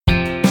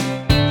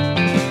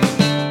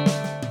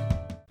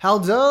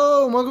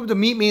Hello, and welcome to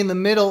Meet Me in the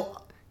Middle.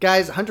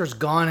 Guys, Hunter's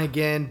gone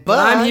again, but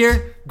I'm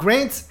here.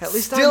 Grant's At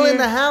least still I'm in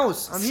here. the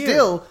house. I'm here.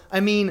 Still, I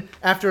mean,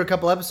 after a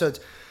couple episodes.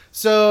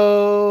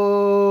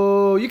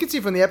 So, you can see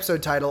from the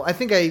episode title,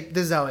 this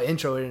is how I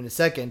intro it in a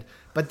second,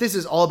 but this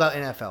is all about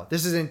NFL.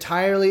 This is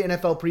entirely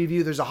NFL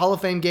preview. There's a Hall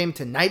of Fame game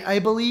tonight, I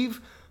believe.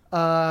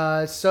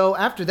 So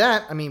after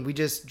that, we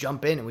just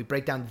jump in and we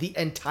break down the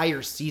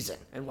entire season.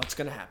 And what's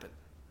going to happen?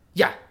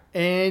 Yeah,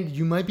 and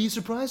you might be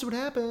surprised what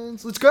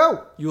happens. Let's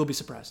go. You will be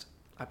surprised.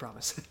 I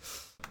promise.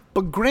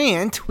 But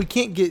Grant, we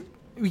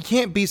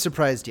can't be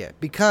surprised yet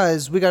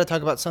because we got to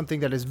talk about something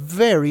that is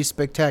very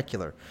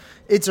spectacular.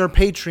 It's our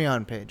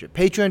Patreon page at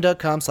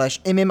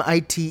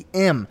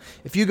patreon.com/MMITM.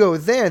 If you go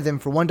there, then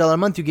for $1 a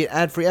month, you get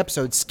ad-free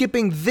episodes,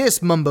 skipping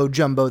this mumbo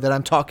jumbo that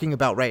I'm talking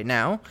about right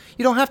now.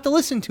 You don't have to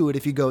listen to it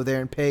if you go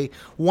there and pay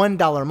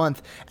 $1 a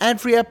month.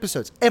 Ad-free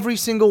episodes, every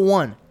single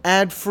one,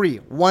 ad-free,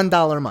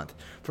 $1 a month.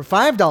 For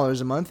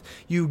 $5 a month,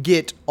 you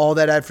get all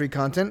that ad-free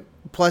content,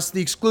 plus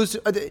the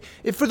exclusive.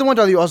 For the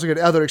 $1, you also get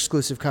other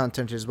exclusive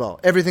content as well.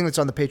 Everything that's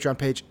on the Patreon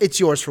page, it's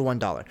yours for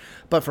 $1.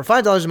 But for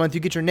 $5 a month,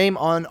 you get your name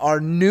on our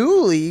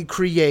newly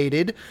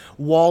created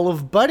Wall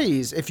of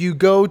Buddies. If you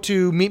go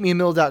to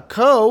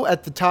meetmeinthemiddle.co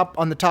at the top,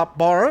 on the top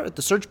bar, at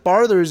the search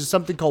bar, there is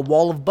something called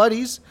Wall of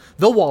Buddies,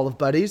 the Wall of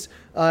Buddies.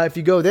 If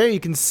you go there, you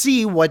can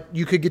see what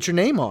you could get your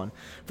name on.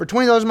 For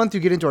 $20 a month,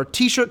 you get into our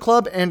T-shirt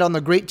club and on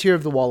the great tier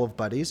of the Wall of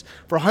Buddies.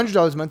 For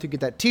 $100 a month, you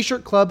get that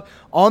T-shirt club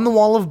on the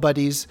Wall of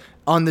Buddies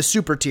on the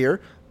super tier.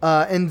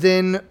 And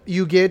then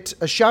you get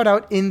a shout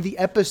out in the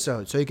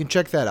episode. So you can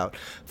check that out.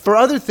 For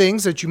other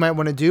things that you might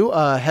want to do,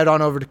 head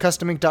on over to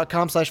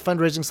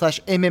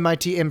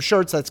customink.com/fundraising/MMITM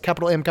shirts. That's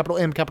capital M, capital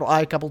M, capital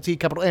I, capital T,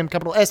 capital M,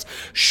 capital S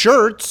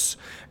shirts.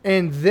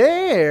 And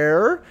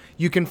there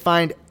you can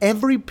find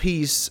every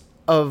piece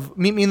of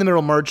Meet Me in the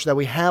Middle merch that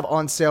we have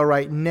on sale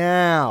right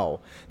now.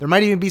 There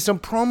might even be some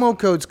promo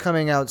codes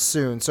coming out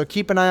soon, so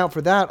keep an eye out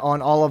for that on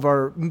all of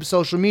our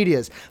social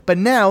medias. But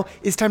now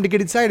it's time to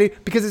get excited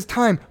because it's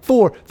time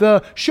for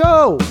the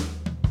show.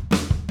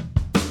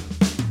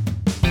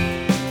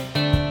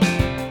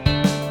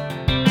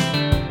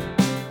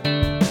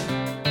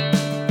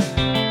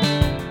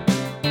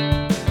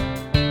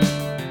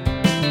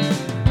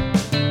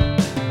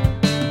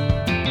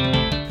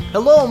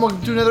 Hello and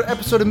welcome to another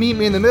episode of Meet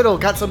Me in the Middle.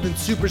 Got something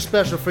super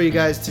special for you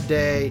guys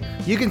today.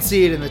 You can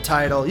see it in the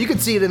title. You can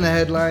see it in the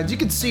headlines. You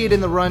can see it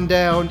in the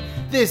rundown.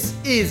 This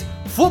is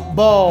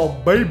football,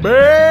 baby!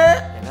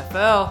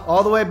 NFL.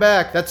 All the way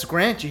back. That's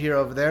Grant you hear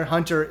over there.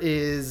 Hunter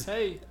is...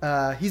 Hey.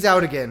 He's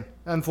out again,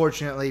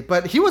 unfortunately.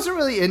 But he wasn't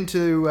really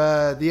into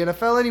the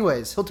NFL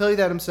anyways. He'll tell you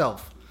that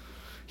himself.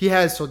 He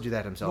has told you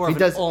that himself. More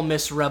of an Ole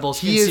Miss Rebels,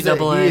 he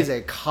NCAA. He is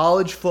a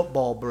college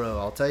football bro.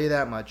 I'll tell you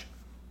that much.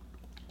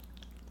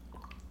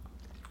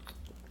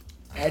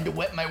 I had to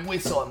wet my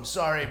whistle. I'm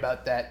sorry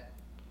about that.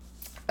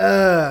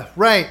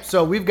 Right.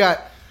 So we've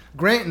got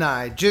Grant and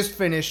I just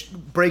finished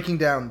breaking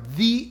down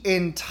the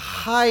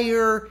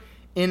entire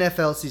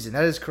NFL season.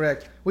 That is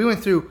correct. We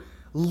went through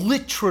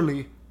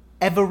literally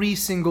every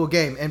single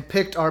game and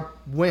picked our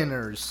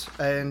winners.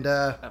 And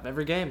Of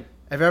every game.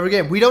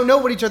 We don't know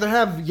what each other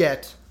have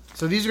yet.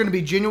 So these are going to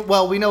be genuine.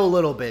 Well, we know a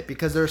little bit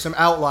because there are some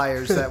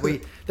outliers that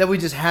we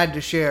just had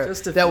to share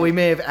that we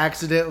may have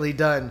accidentally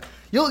done.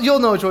 You'll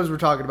know which ones we're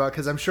talking about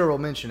because I'm sure we'll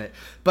mention it.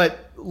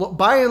 But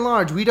by and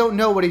large, we don't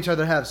know what each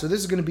other have. So this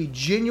is going to be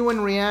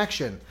genuine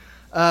reaction.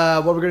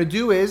 What we're going to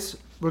do is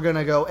we're going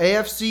to go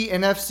AFC,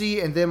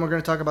 NFC, and then we're going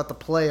to talk about the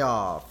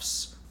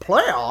playoffs.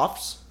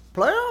 Playoffs?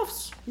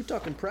 You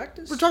talking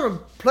practice? We're talking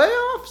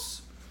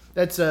playoffs?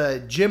 That's a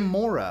Jim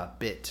Mora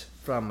bit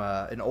from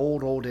an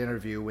old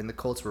interview when the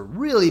Colts were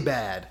really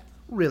bad.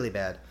 Really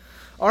bad.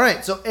 All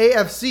right, so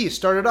AFC.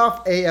 Started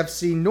off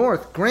AFC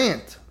North.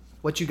 Grant,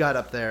 what you got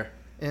up there?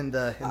 In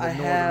the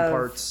northern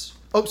parts.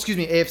 Oh, excuse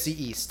me, AFC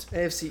East.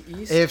 AFC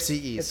East? AFC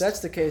East. If that's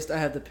the case, I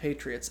had the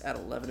Patriots at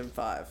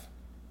 11-5.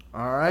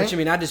 All right. Which,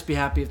 I'd just be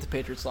happy if the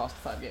Patriots lost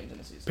 5 games in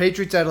the season.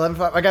 Patriots at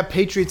 11-5. I got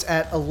Patriots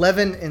at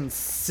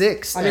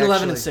 11-6.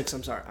 11-6.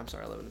 I'm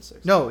sorry,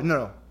 11-6.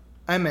 No.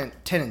 I meant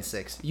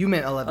 10-6. You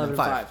meant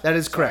 11-5. That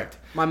is correct.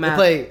 My math. We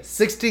play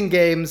 16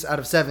 games out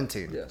of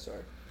 17. Yeah,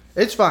 sorry.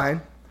 It's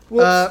fine.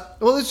 Well,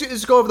 let's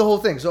just go over the whole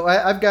thing. So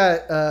I've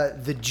got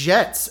the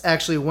Jets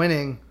actually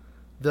winning.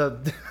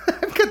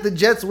 I've got the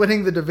Jets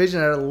winning the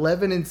division at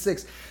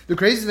 11-6. The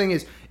crazy thing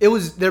is,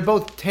 they're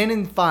both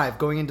 10-5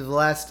 going into the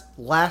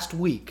last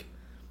week.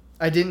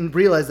 I didn't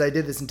realize I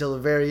did this until the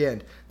very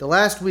end. The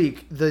last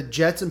week, the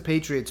Jets and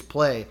Patriots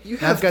play.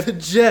 I've got the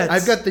Jets.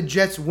 I've got the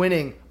Jets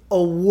winning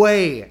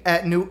away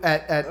at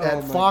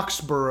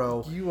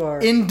Foxborough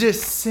in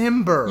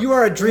December. You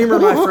are a dreamer,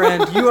 my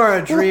friend. You are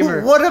a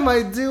dreamer. What am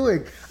I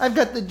doing? I've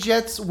got the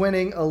Jets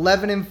winning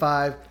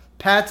 11-5,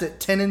 Pats at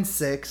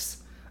 10-6.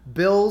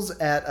 Bills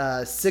at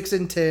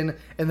 6-10,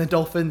 and the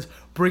Dolphins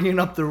bringing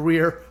up the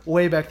rear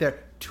way back there.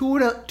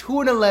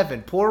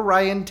 2-11. Poor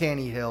Ryan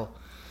Tannehill.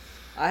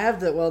 I have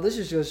the. Well, this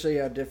is going to show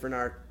you how different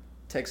our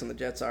takes on the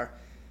Jets are.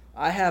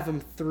 I have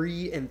them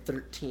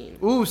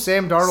 3-13. Ooh,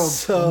 Sam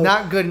Darnold,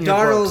 not good in your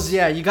books. Darnold's,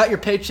 yeah, you got your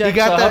paycheck,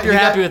 so I hope you're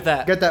happy with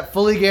that. Got that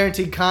fully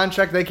guaranteed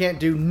contract. They can't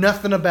do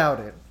nothing about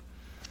it.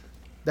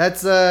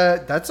 That's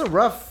a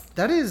rough.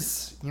 That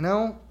is,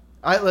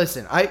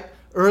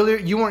 earlier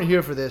you weren't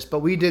here for this, but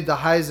we did the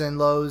highs and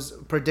lows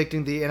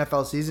predicting the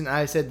NFL season.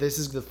 I said this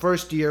is the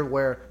first year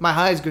where my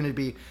high is going to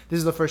be. This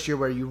is the first year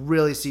where you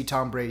really see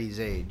Tom Brady's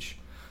age.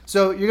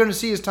 So you're going to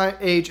see his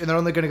age, and they're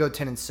only going to go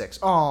 10-6.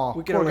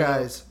 Oh, poor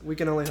guys. We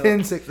can only hope.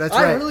 10-6. That's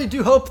right. I really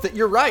do hope that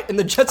you're right, and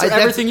the Jets are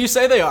everything you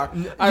say they are.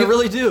 I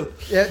really do.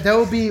 Yeah, that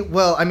would be.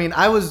 Well, I mean,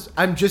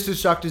 I'm just as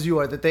shocked as you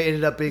are that they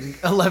ended up being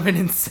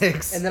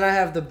 11-6. And then I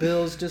have the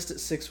Bills just at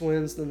 6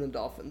 wins, then the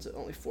Dolphins at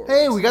only 4 wins.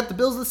 Hey, we got the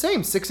Bills the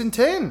same,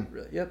 6-10.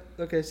 Really? Yep.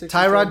 Okay. 6-10.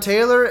 Tyrod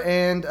Taylor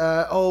and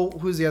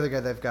who's the other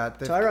guy they've got?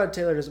 Tyrod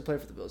Taylor doesn't play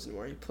for the Bills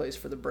anymore. He plays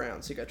for the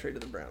Browns. He got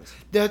traded to the Browns.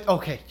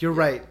 Okay, you're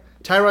right.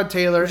 Tyrod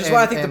Taylor. Which is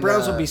why I think the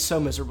Browns will be so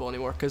miserable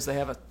anymore, because they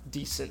have a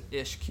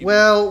decent-ish QB.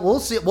 Well, we'll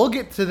see. We'll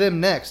get to them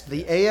next.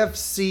 The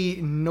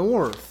AFC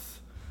North.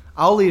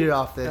 I'll lead it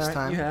off this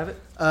time. You have it.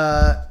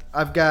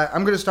 I'm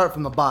going to start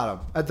from the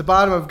bottom. At the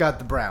bottom, I've got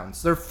the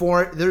Browns. They're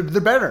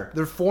better.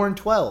 They're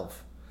 4-12.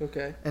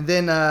 Okay. And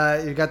then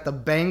you got the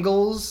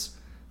Bengals,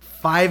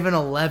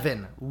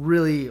 5-11.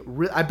 Really,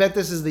 I bet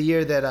this is the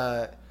year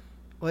that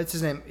what's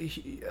his name?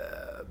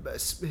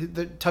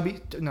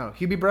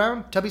 Hubie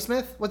Brown? Tubby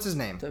Smith? What's his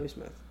name?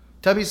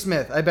 Tubby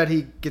Smith. I bet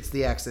he gets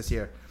the axe this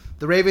year.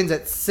 The Ravens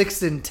at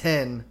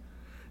 6-10.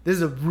 This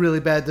is a really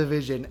bad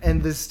division,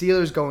 and the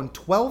Steelers going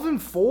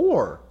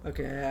 12-4.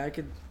 Okay, I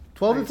could.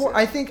 12-4.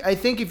 I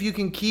think if you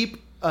can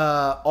keep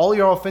all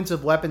your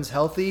offensive weapons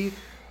healthy,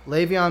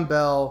 Le'Veon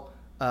Bell,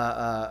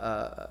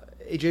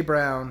 AJ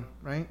Brown,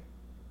 right?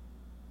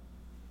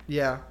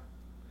 Yeah.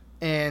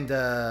 And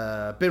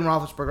Ben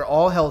Roethlisberger,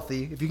 all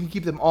healthy. If you can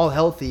keep them all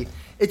healthy,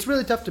 it's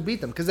really tough to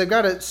beat them because they've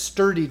got a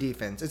sturdy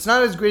defense. It's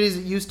not as great as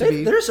it used to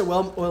be. They're just a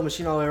well-oiled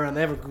machine all the way around.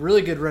 They have a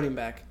really good running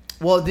back.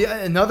 Well,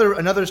 another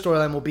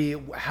storyline will be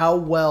how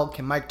well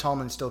can Mike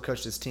Tomlin still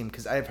coach this team,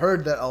 because I've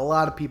heard that a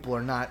lot of people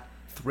are not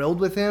thrilled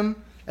with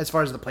him as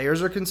far as the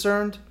players are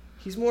concerned.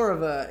 He's more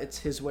of a it's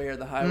his way or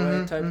the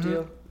highway type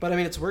deal. But, I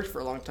mean, it's worked for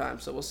a long time,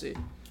 so we'll see.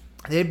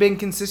 They've been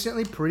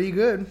consistently pretty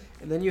good.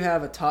 And then you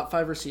have a top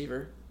 5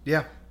 receiver.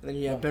 Yeah. And then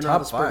you have Ben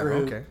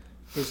Roethlisberger,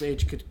 who his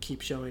age could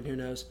keep showing, who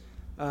knows.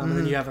 And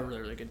then you have a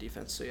really, really good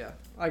defense. So, yeah,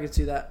 I can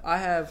see that. I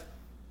have...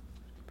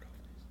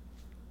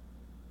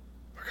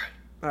 Okay.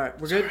 All right,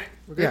 we're good?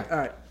 We're good? Yeah. All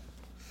right.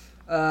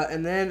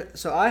 And then,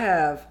 so I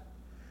have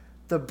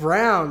the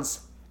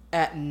Browns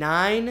at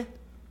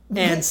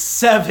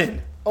 9-7.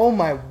 Oh,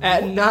 my...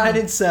 At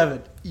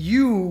 9-7.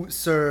 You,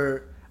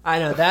 sir... I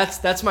know,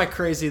 that's my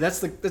crazy.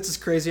 That's as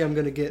crazy I'm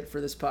going to get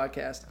for this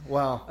podcast.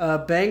 Wow.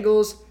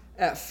 Bengals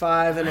at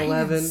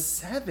 5-11.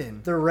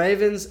 9-7. The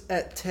Ravens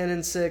at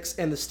 10-6,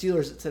 and the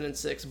Steelers at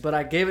 10-6. But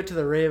I gave it to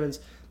the Ravens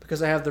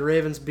because I have the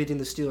Ravens beating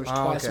the Steelers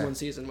twice in one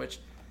season, which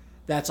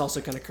that's also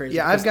kind of crazy.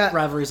 Yeah, I've got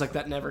rivalries like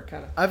that never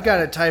kind of. I've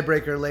got a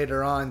tiebreaker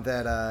later on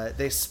that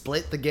they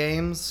split the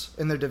games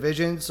in their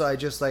division, so I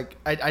just I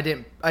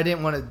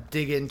didn't want to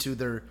dig into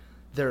their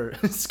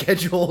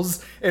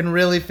schedules and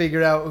really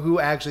figure out who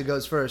actually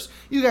goes first.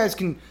 You guys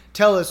can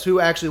tell us who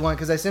actually won,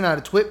 because I sent out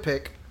a twit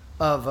pic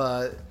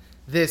of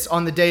this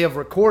on the day of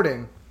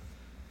recording,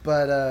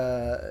 but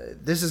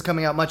this is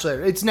coming out much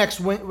later. It's next.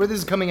 This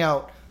is coming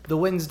out the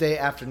Wednesday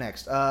after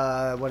next.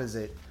 What is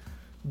it?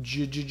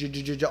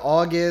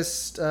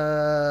 August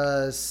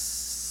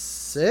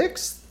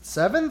 6th,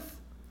 7th.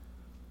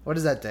 What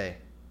is that day?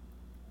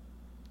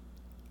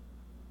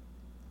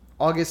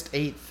 August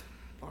 8th.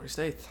 August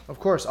 8th. Of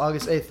course,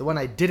 August 8th, the one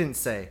I didn't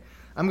say.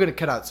 I'm going to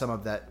cut out some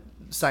of that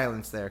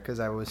silence there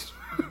because I was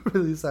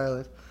really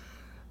silent.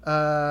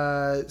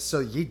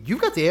 So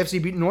you've got the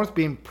AFC North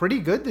being pretty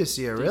good this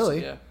year,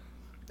 really. Yeah.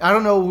 I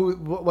don't know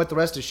what the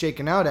rest is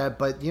shaking out at,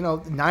 but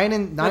 9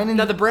 and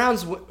now the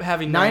Browns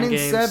having 9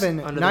 games 7,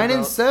 under 9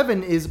 and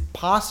 7 is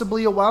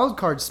possibly a wild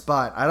card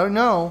spot. I don't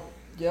know.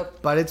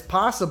 Yep. But it's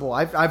possible.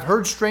 I've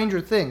heard stranger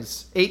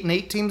things.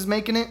 8-8 teams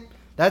making it.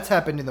 That's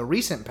happened in the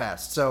recent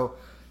past. So,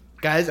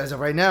 guys, as of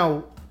right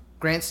now,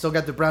 Grant still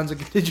got the Browns in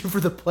contention for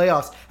the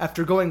playoffs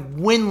after going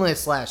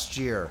winless last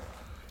year.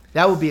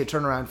 That would be a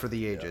turnaround for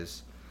the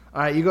ages. Yep.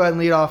 All right, you go ahead and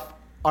lead off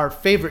our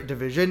favorite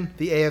division,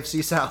 the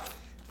AFC South.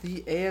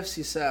 The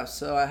AFC South.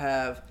 So I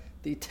have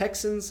the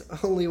Texans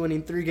only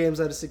winning 3 games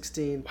out of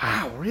 16.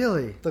 Wow,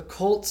 really? The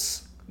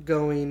Colts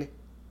going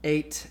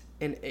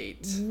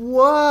 8-8.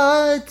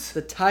 What?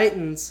 The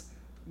Titans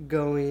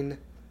going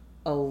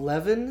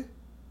 11-5,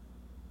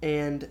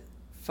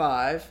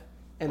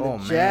 and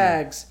the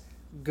Jags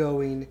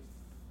going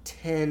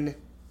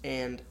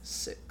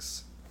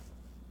 10-6.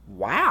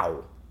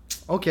 Wow.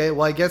 Okay,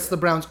 well, I guess the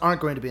Browns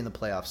aren't going to be in the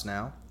playoffs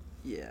now.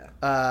 Yeah.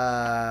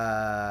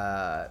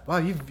 Wow,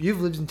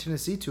 you've lived in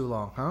Tennessee too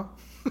long, huh?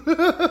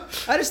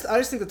 I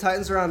just think the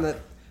Titans are on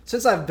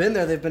since I've been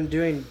there, they've been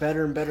doing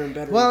better and better and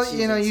better. Well,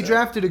 you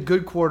drafted a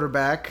good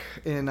quarterback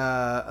in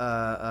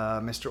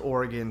Mr.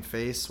 Oregon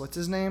face. What's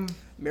his name?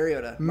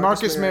 Mariota.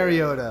 Marcus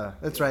Mariota.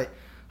 That's right.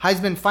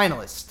 Heisman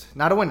finalist.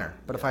 Not a winner,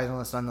 but a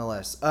finalist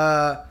nonetheless.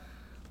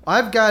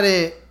 I've got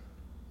it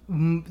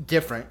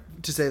different,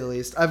 to say the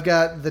least. I've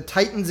got the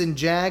Titans and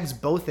Jags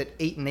both at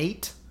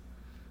 8-8,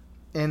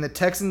 and the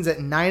Texans at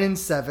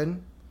 9-7,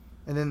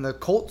 and then the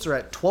Colts are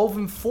at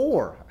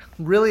 12-4.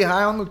 Really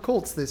high on the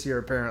Colts this year,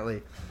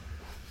 apparently,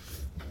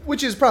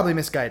 which is probably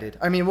misguided.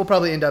 I mean, we'll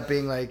probably end up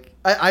being like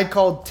I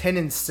called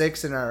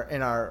 10-6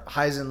 in our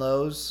highs and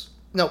lows,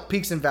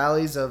 peaks and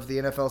valleys of the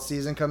NFL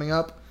season coming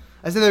up.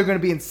 I said they're going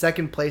to be in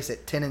second place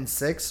at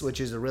 10-6,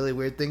 which is a really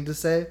weird thing to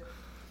say.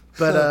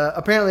 But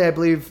apparently, I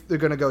believe they're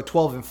going to go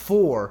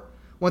 12-4.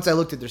 Once I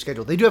looked at their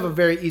schedule, they do have a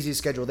very easy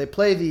schedule. They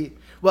play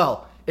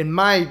in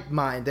my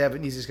mind, they have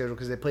an easy schedule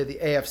because they play the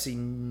AFC.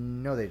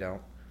 No, they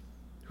don't.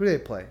 Who do they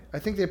play? I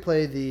think they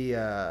play the.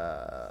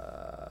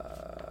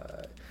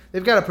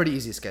 They've got a pretty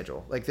easy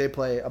schedule. Like they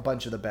play a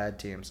bunch of the bad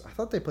teams. I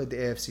thought they played the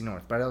AFC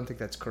North, but I don't think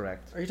that's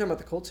correct. Are you talking about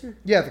the Colts here?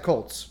 Yeah, the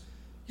Colts.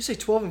 You say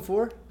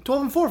 12-4?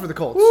 12-4 for the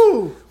Colts.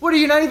 Woo! What, are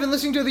you not even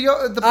listening to the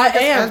podcast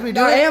as we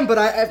do I it? am, but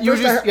I heard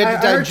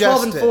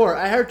 12-4.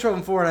 I heard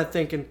 12-4, and I'm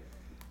thinking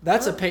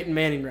that's a Peyton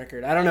Manning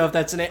record. I don't know if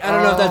that's an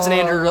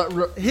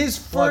Andrew. His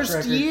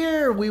first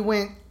year, we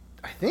went,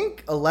 I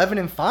think,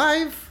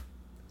 11-5.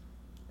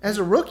 As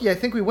a rookie, I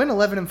think we went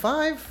 11-5.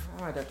 I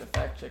might have to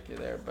fact check you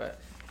there, but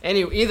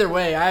anyway, either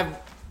way,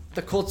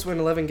 the Colts win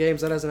 11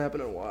 games. That hasn't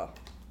happened in a while.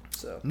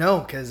 So. No,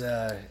 because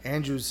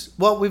Andrew's.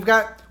 Well, we've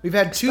had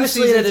two seasons.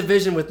 Especially in a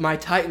division with my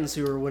Titans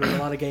who are winning a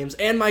lot of games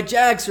and my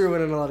Jags who are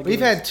winning a lot of games.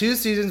 We've had 2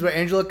 seasons where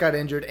Andrew got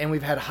injured, and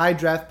we've had high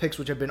draft picks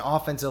which have been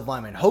offensive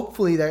linemen.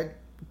 Hopefully that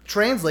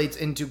translates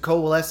into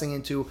coalescing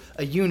into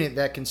a unit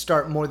that can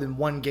start more than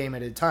one game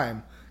at a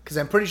time. Because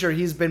I'm pretty sure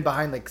he's been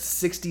behind like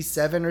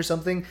 67 or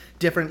something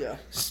different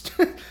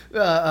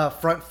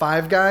front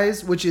 5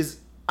 guys, which is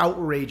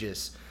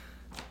outrageous.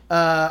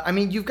 I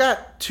mean, you've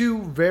got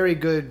 2 very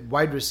good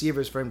wide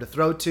receivers for him to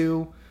throw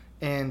to,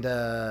 and they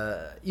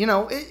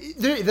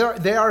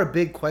are a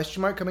big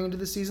question mark coming into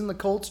the season, the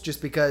Colts,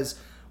 just because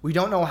we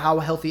don't know how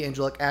healthy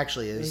Andrew Luck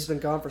actually is. He's been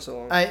gone for so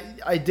long.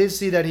 I did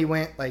see that he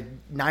went like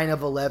 9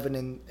 of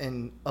 11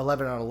 and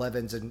 11 on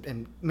 11s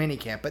in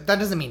minicamp, but that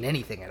doesn't mean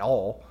anything at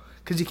all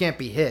because you can't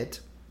be hit.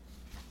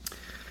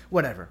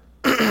 Whatever.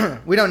 I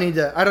don't need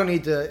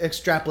to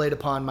extrapolate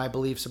upon my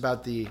beliefs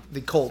about the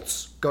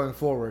Colts going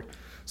forward.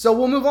 So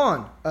we'll move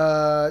on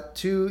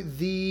to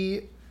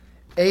the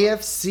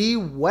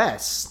AFC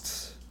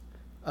West.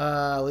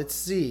 Let's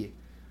see.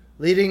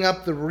 Leading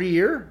up the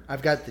rear,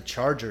 I've got the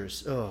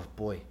Chargers. Oh,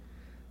 boy.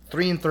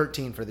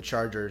 3-13 for the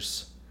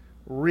Chargers.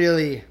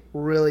 Really,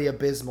 really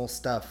abysmal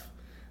stuff.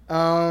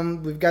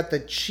 We've got the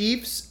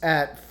Chiefs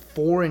at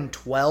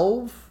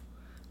 4-12.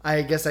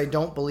 I guess I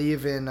don't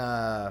believe in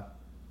the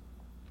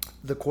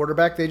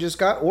quarterback they just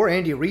got, or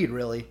Andy Reid,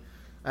 really.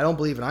 I don't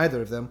believe in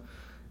either of them.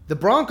 The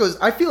Broncos,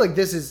 I feel like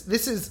this is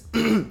this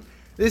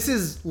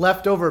is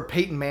leftover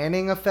Peyton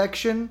Manning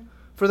affection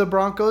for the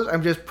Broncos.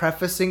 I'm just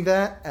prefacing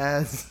that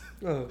as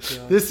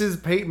this is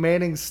Peyton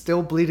Manning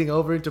still bleeding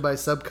over into my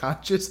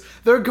subconscious.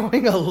 They're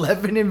going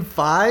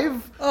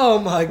 11-5. Oh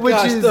my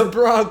gosh, the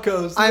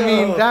Broncos! I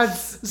mean,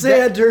 that's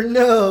Zander.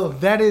 No,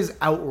 that is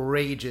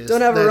outrageous.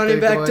 Don't have a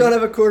running back. Don't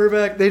have a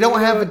quarterback. They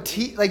don't have a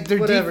team. Like their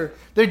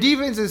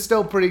defense is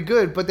still pretty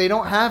good, but they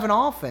don't have an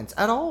offense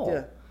at all.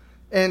 Yeah.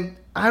 And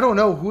I don't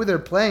know who they're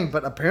playing,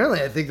 but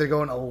apparently I think they're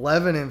going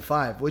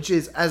 11-5, which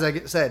is, as I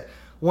said,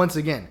 once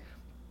again,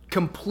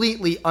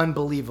 completely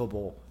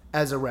unbelievable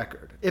as a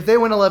record. If they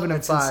win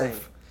 11-5,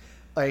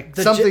 like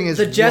something is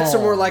the Jets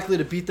wrong. Are more likely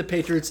to beat the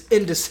Patriots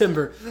in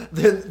December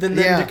than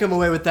them to come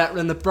away with that.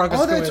 Than the Broncos.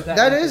 Come away with that.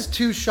 That is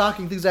 2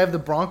 shocking things. I have the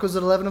Broncos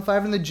at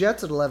 11-5 and the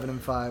Jets at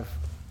 11-5.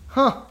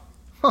 Huh.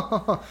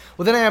 Well,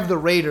 then I have the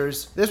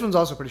Raiders. This one's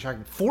also pretty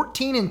shocking.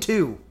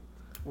 14-2.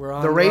 We're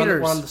on the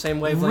Raiders. We're on the same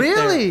wavelength.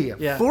 Really? There.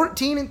 Yeah.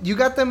 14. You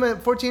got them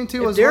at 14-2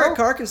 as well. Derek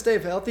Carr can stay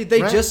healthy.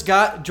 They just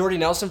got Jordy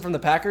Nelson from the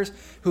Packers,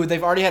 who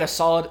they've already had a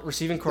solid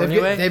receiving core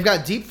anyway. They've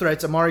got deep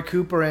threats: Amari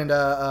Cooper and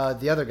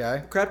the other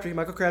guy,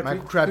 Michael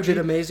Crabtree, who did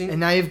amazing. And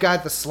now you've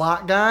got the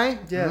slot guy.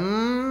 Yeah.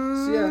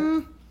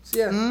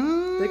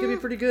 They could be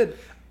pretty good.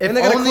 And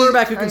they got a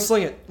quarterback who can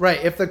sling it. Right.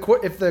 If the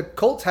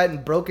Colts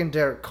hadn't broken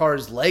Derek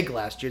Carr's leg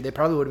last year, they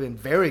probably would have been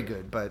very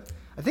good, but.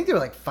 I think they were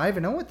like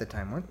 5-0 at the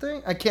time, weren't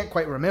they? I can't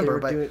quite remember,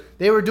 but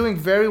they were doing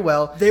very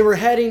well. They were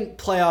heading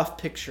playoff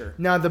picture.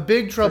 Now, the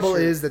big trouble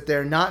is that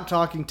they're not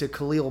talking to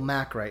Khalil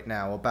Mack right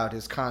now about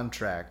his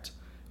contract.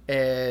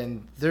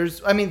 And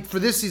for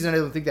this season, I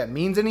don't think that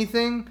means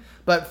anything,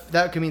 but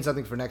that could mean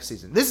something for next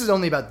season. This is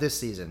only about this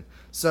season,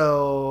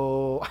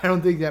 so I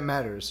don't think that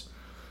matters.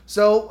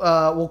 So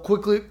we'll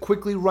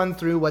quickly run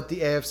through what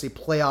the AFC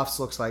playoffs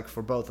looks like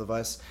for both of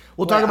us.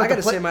 We'll talk about. I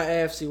gotta say my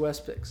AFC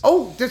West picks.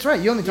 Oh, that's right.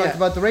 You only talked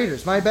about the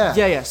Raiders. My bad.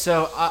 Yeah.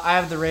 So I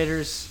have the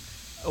Raiders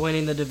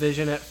winning the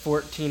division at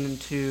 14-2.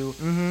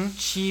 Mm-hmm.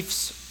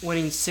 Chiefs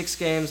winning 6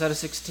 games out of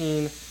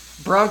 16.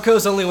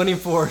 Broncos only winning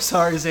 4.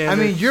 Sorry, Xander. I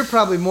mean, you're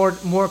probably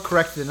more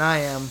correct than I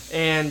am.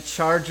 And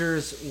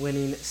Chargers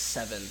winning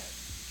 7.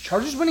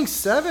 Chargers winning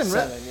 7,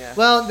 right? 7, yeah.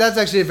 Well, that's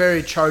actually a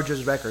very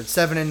Chargers record.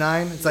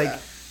 7-9. It's like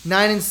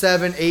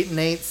 9-7,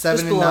 8-8,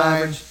 7-9.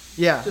 Average.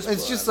 Yeah,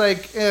 it's just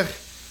like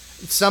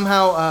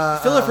somehow.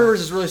 Phillip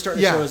Rivers is really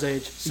starting to show his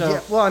age. So.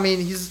 Yeah. Well, I mean,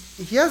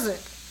 he hasn't.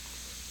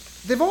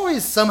 They've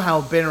always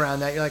somehow been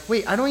around that. You're like,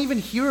 wait, I don't even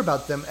hear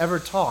about them ever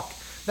talk.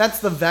 That's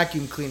the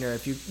vacuum cleaner.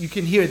 If you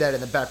can hear that in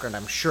the background,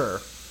 I'm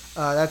sure.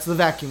 That's the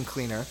vacuum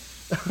cleaner.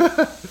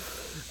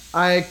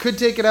 I could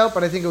take it out,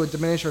 but I think it would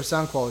diminish our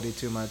sound quality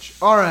too much.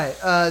 All right.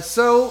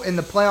 So in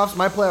the playoffs,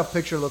 my playoff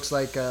picture looks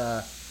like.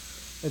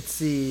 Let's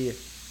see.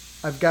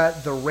 I've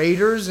got the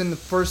Raiders in the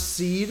first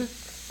seed.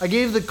 I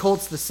gave the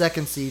Colts the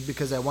second seed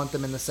because I want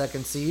them in the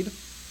second seed.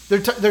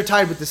 They're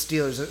tied with the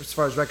Steelers as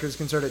far as record is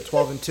concerned at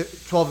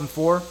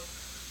 12-4.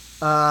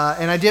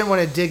 And I didn't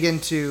want to dig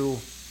into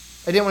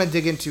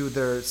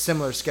their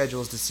similar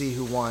schedules to see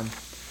who won.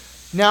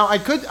 Now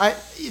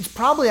it's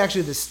probably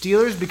actually the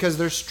Steelers because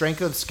their strength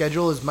of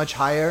schedule is much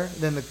higher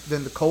than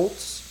the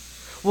Colts.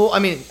 Well, I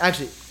mean,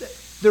 actually,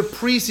 their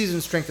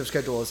preseason strength of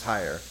schedule is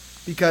higher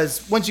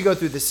because once you go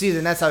through the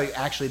season, that's how you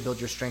actually build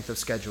your strength of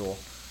schedule.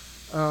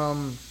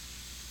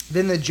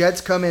 Then the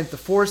Jets come in at the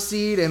 4th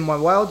seed, and my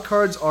wild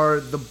cards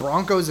are the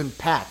Broncos and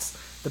Pats.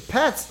 The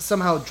Pats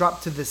somehow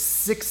dropped to the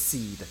 6th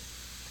seed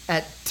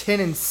at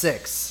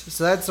 10-6,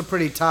 so that's a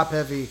pretty top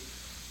heavy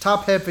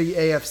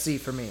AFC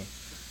for me.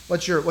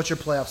 What's your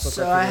playoffs look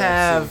like?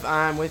 So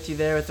I'm with you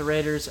there with the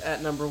Raiders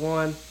at number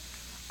 1.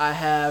 I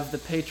have the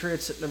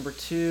Patriots at number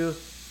 2,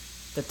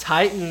 the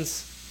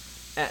Titans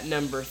at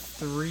number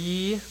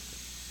 3,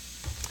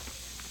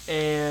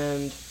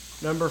 and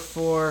number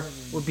 4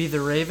 would be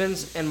the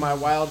Ravens, and my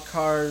wild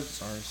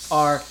cards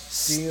are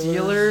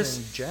Steelers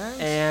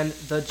and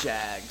the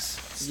Jags.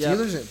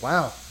 Steelers,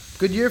 wow,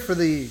 good year for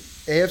the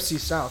AFC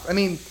South. I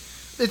mean,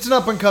 it's an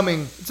up and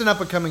coming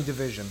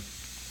division.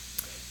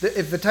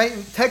 If the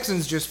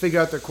Texans just figure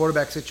out their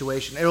quarterback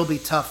situation, it'll be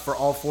tough for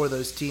all 4 of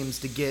those teams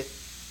to get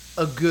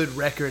a good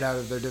record out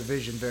of their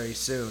division very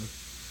soon.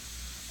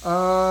 Which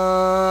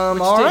all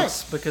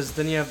stinks, right, because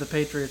then you have the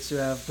Patriots, who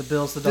have the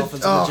Bills, the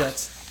Dolphins, and the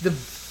Jets.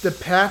 The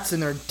Pats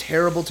and their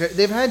terrible.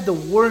 They've had the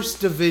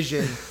worst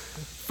division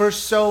for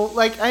so.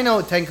 Like, I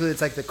know technically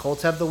it's like the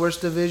Colts had the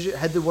worst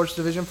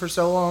division for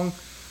so long,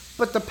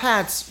 but the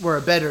Pats were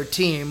a better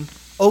team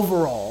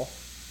overall.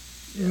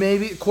 Yeah.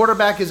 Maybe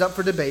quarterback is up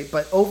for debate,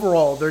 but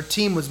overall their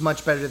team was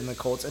much better than the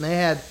Colts, and they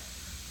had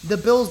the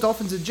Bills,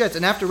 Dolphins, and Jets.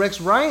 And after Rex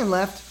Ryan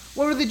left,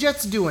 what were the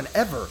Jets doing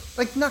ever?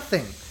 Like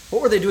nothing.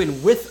 What were they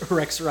doing with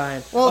Rex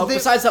Ryan? Well,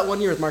 besides that 1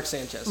 year with Mark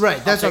Sanchez.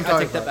 Right, that's what I'm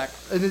talking about. I take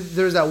that back.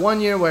 There's that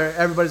 1 year where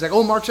everybody's like,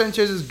 "Oh, Mark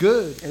Sanchez is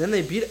good," and then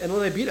they beat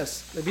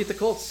us. They beat the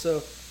Colts.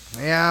 So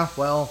yeah,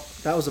 well,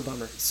 that was a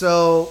bummer.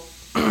 So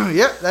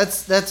yeah,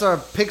 that's our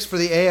picks for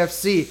the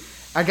AFC.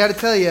 I got to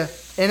tell you,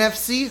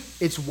 NFC,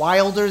 it's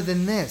wilder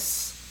than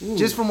this. Ooh.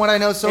 Just from what I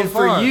know so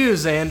far. And for you,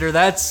 Xander,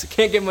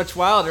 can't get much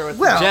wilder with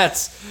the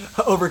Jets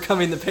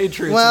overcoming the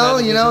Patriots.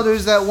 Well,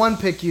 there's that one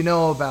pick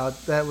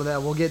about that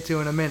we'll get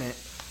to in a minute.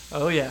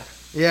 Oh, yeah.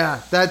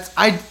 Yeah,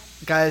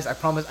 guys, I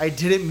promise, I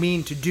didn't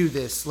mean to do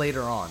this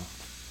later on.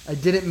 I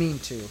didn't mean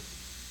to.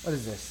 What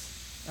is this?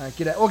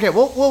 Get out. Okay,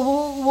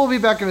 we'll be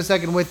back in a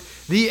second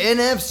with the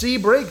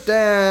NFC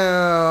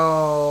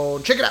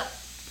breakdown. Check it out.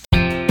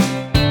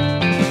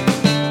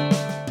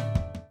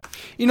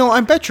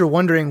 I bet you're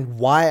wondering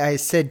why I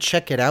said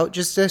check it out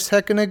just a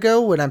second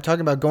ago when I'm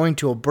talking about going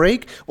to a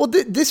break. Well,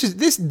 this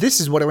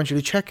is what I want you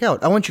to check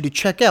out. I want you to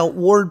check out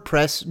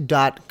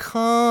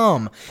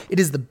WordPress.com. It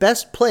is the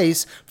best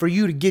place for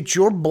you to get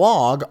your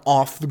blog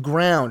off the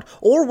ground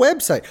or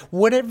website,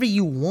 whatever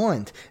you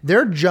want.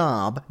 Their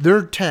job,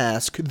 their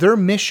task, their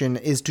mission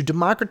is to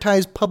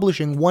democratize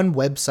publishing one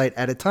website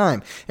at a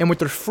time. And with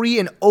their free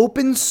and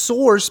open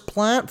source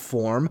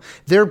platform,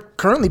 they're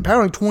currently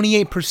powering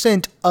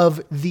 28%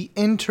 of the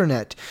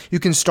internet. You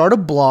can start a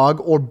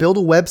blog or build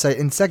a website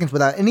in seconds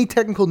without any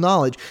technical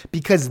knowledge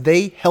because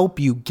they help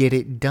you get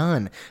it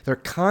done. They're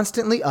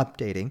constantly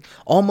updating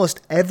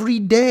almost every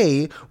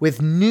day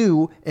with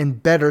new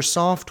and better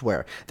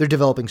software. They're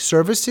developing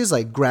services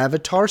like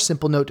Gravatar,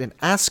 SimpleNote, and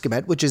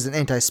Askamet, which is an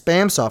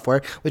anti-spam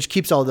software which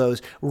keeps all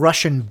those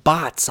Russian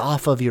bots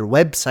off of your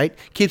website,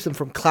 keeps them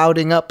from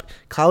crowding out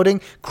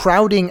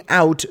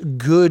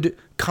good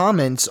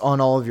comments on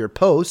all of your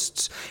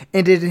posts,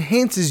 and it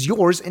enhances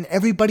yours and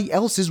everybody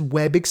else's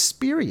web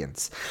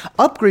experience.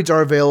 Upgrades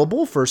are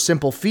available for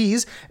simple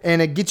fees,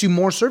 and it gets you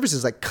more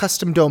services like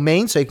custom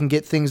domains so you can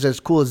get things as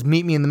cool as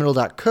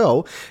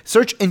meetmeinthemiddle.co,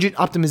 search engine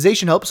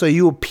optimization help so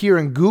you appear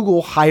in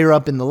Google higher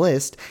up in the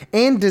list,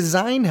 and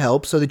design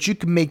help so that you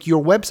can make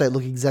your website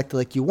look exactly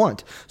like you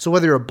want. So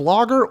whether you're a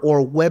blogger or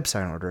a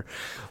website owner,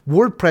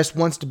 WordPress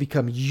wants to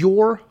become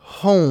your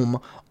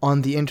home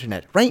on the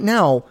internet. Right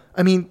now,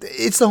 I mean,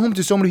 it's the home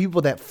to so many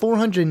people that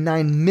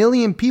 409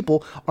 million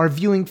people are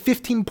viewing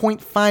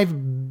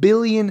 15.5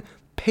 billion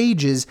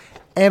pages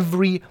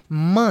every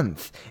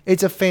month.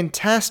 It's a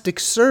fantastic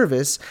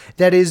service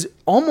that is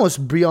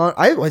almost beyond,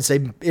 I would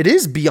say it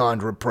is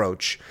beyond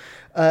reproach.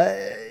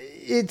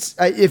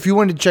 If you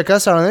wanted to check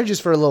us out on there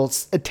just for a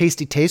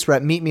tasty taste, we're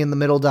at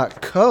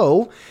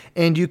meetmeinthemiddle.co,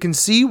 and you can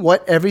see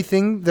what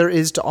everything there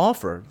is to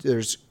offer.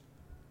 There's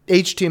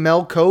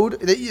HTML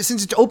code.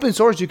 Since it's open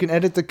source, you can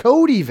edit the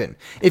code even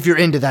if you're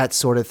into that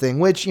sort of thing,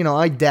 which,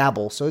 I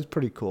dabble, so it's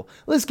pretty cool.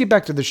 Let's get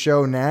back to the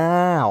show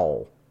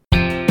now.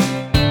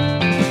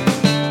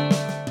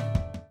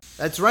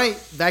 That's right,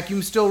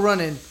 vacuum's still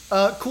running.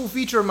 Cool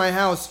feature of my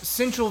house,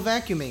 central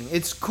vacuuming.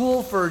 It's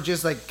cool for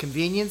just like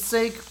convenience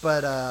sake,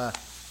 but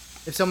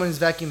if someone is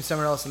vacuuming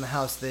somewhere else in the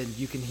house, then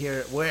you can hear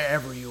it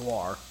wherever you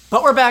are.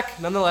 But we're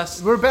back,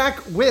 nonetheless. We're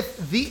back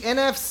with the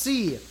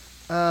NFC.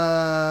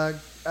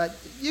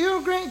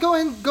 Grant, go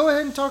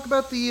ahead and talk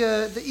about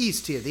the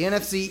East here, the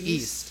NFC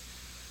East.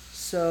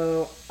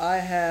 So I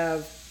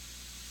have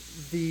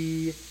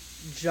the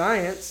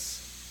Giants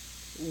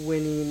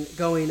going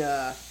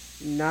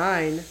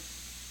 9-7.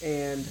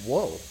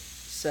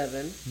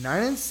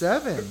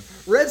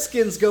 9-7.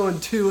 Redskins going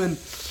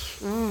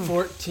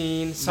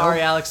 2-14.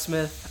 Sorry, Alex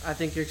Smith. I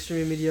think you're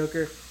extremely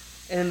mediocre.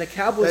 And the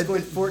Cowboys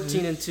going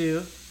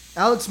 14-2.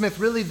 Alex Smith,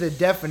 really the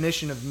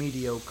definition of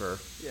mediocre.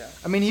 Yeah.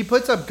 I mean, he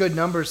puts up good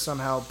numbers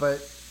somehow,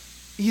 but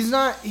he's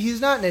not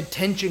an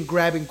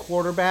attention-grabbing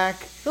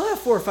quarterback. He'll have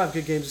 4 or 5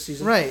 good games this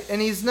season. Right, and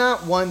he's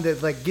not one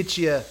that like gets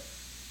you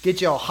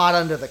all hot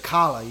under the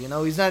collar.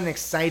 He's not an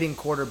exciting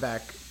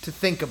quarterback to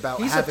think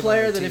about. He's a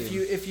player that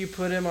if you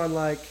put him on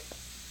like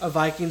a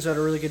Vikings that had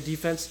a really good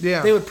defense,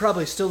 they would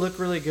probably still look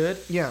really good.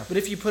 Yeah. But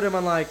if you put him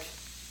on like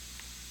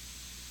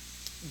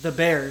the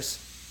Bears,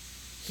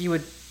 he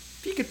could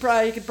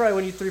probably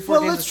win you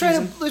 3-4 games a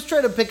season. Let's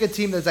try to pick a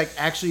team that's like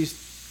actually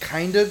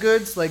kind of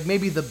good. So like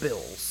maybe the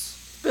Bills.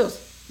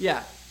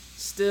 Yeah.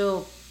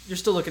 You're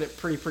still looking at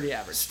pretty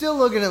average. Still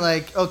looking at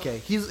like, okay,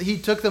 he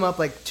took them up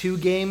like 2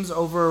 games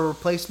over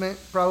replacement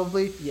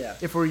probably. Yeah.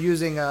 If we're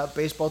using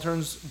baseball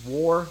terms,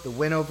 WAR, the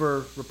win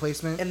over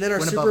replacement. And then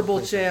our Super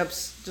Bowl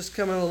champs just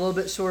coming a little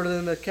bit shorter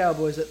than the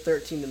Cowboys at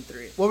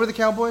 13-3. What were the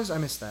Cowboys? I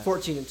missed that.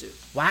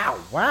 14-2. Wow,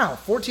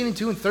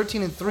 14-2 and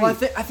 13-3. Well, I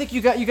think you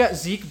got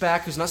Zeke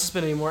back, who's not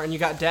suspended anymore, and you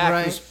got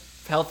Dak, who's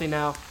healthy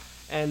now,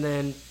 and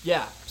then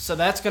so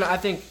that's I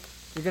think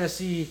you're gonna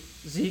see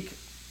Zeke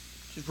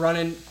just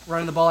running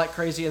the ball like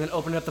crazy, and then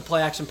opening up the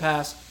play action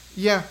pass.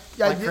 Yeah,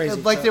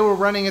 crazy. They were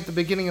running at the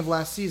beginning of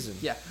last season.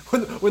 Yeah,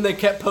 when they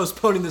kept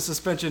postponing the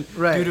suspension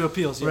due to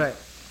appeals. Yeah. Right.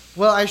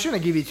 Well, I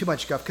shouldn't give you too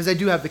much guff because I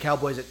do have the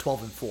Cowboys at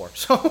 12-4,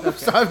 so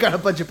I've got a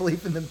bunch of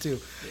belief in them too.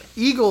 Yeah.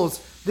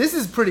 Eagles, this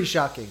is pretty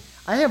shocking.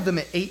 I have them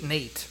at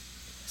 8-8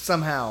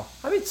 somehow.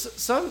 I mean,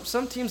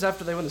 some teams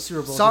after they win the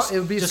Super Bowl, it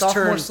would be a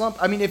sophomore slump.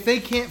 I mean, if they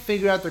can't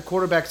figure out their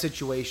quarterback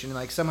situation and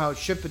like somehow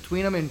shift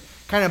between them and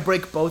kind of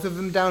break both of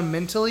them down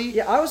mentally.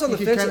 Yeah, I was on the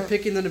fence of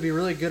picking them to be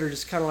really good or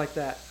just kind of like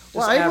that.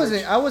 Well,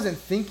 I wasn't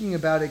thinking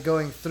about it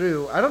going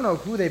through. I don't know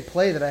who they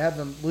play that I have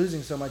them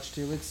losing so much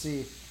to. Let's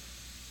see.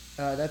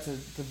 That's a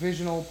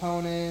divisional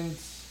opponent.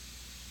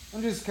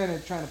 I'm just kind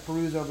of trying to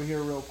peruse over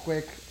here real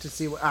quick to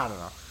see what. I don't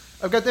know.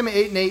 I've got them at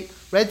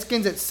 8-8.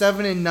 Redskins at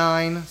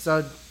 7-9.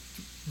 So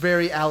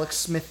very Alex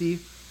Smithy,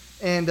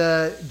 and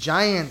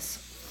Giants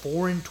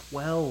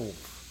 4-12.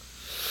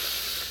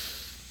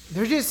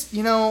 They're just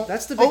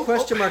that's the big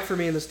question mark for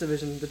me in this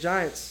division. The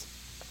Giants.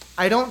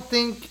 I don't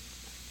think.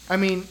 I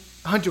mean,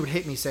 Hunter would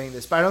hate me saying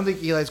this, but I don't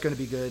think Eli's going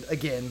to be good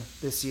again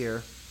this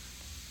year.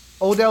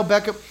 Odell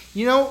Beckham.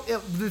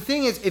 The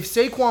thing is, if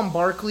Saquon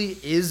Barkley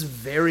is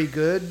very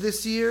good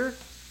this year,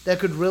 that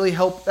could really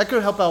help. That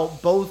could help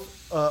out both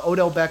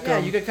Odell Beckham. Yeah,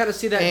 you could kind of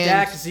see that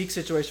Dak-Zeke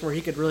situation where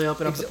he could really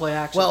open up the play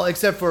action. Well,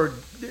 except for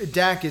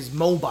Dak is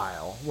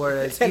mobile,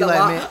 whereas and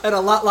Eli a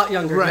lot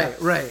younger.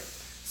 Right.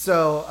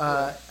 So,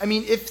 I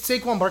mean, if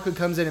Saquon Barkley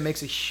comes in and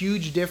makes a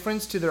huge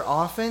difference to their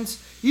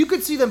offense, you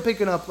could see them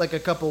picking up like a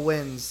couple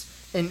wins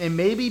and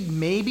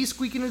maybe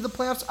squeaking into the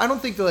playoffs. I don't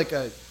think they're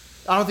going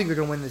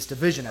to win this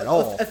division at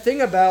all. A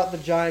thing about the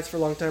Giants for a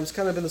long time, it's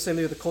kind of been the same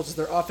thing with the Colts, is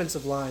their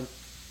offensive line.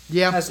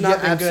 Has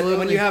not been good. And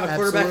when you have a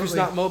quarterback who's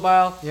not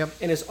mobile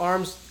and his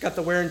arms got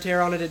the wear and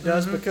tear on it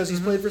does because he's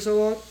played for so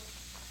long,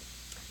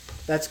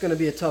 that's going to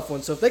be a tough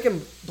one. So if they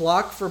can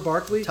block for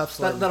Barkley,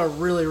 that'll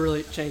really,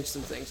 really change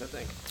some things, I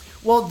think.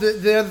 Well,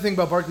 the other thing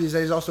about Barkley is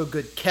that he's also a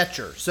good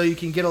catcher. So you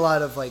can get a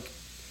lot of hot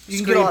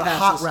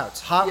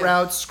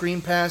routes,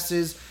 screen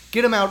passes,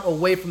 get him out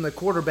away from the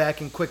quarterback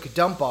and quick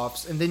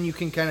dump-offs, and then you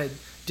can kind of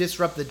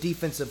disrupt the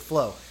defensive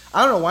flow.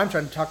 I don't know why I'm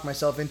trying to talk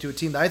myself into a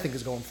team that I think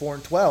is going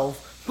 4-12,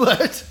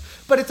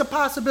 but it's a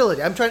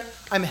possibility.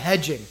 I'm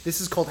hedging.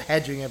 This is called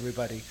hedging,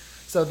 everybody.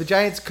 So the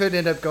Giants could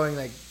end up going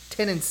like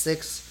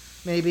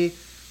 10-6, maybe.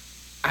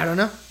 I don't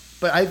know,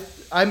 but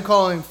I'm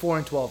calling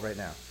 4-12 right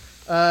now.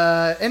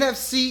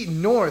 NFC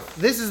North.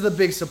 This is the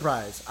big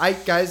surprise. I'm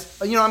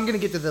gonna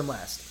get to them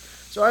last.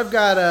 So I've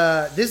got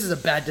this is a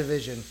bad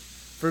division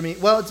for me.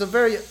 Well, it's a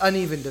very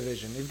uneven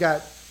division. You've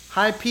got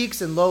high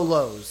peaks and low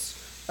lows.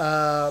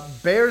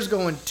 Bears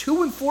going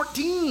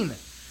 2-14.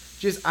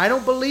 I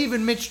don't believe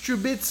in Mitch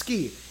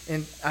Trubisky.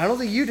 And I don't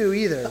think you do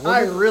either.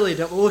 I really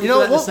don't. We'll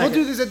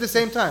do this at the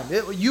same time.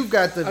 You've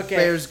got the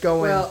Bears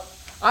going. Well,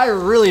 I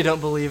really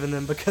don't believe in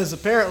them because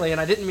apparently,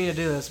 and I didn't mean to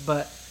do this,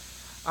 but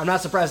I'm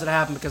not surprised it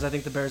happened because I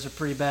think the Bears are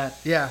pretty bad.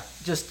 Yeah.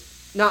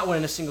 Just not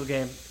winning a single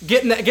game.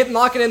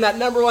 Locking in that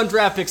number 1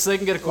 draft pick so they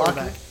can get a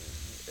quarterback.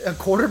 A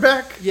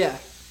quarterback? Yeah.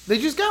 They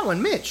just got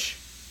one, Mitch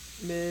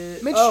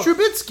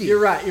Trubisky. You're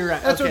right.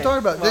 That's what I'm talking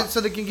about. Well,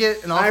 so they can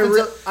get an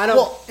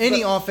offensive,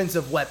 any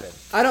offensive weapon.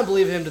 I don't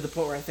believe him to the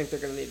point where I think they're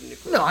going to need a new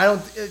quarterback. No, I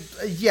don't.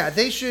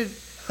 They should.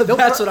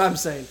 That's what I'm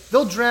saying.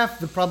 They'll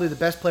draft probably the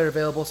best player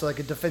available, so like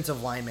a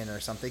defensive lineman or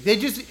something.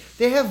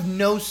 They have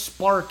no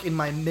spark in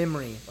my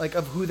memory, like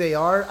of who they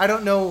are. I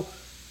don't know.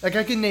 Like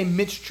I can name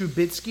Mitch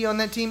Trubisky on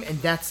that team,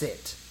 and that's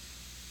it.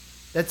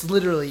 That's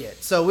literally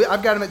it. So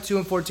I've got him at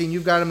 2-14.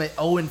 You've got him at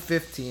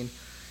 0-15.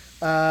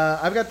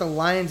 I've got the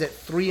Lions at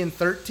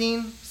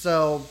 3-13.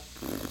 So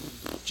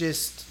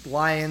just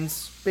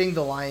Lions being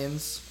the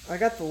Lions. I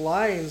got the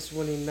Lions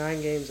winning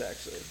 9 games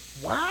actually.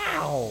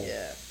 Wow.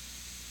 Yeah.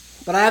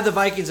 But I have the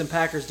Vikings and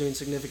Packers doing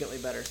significantly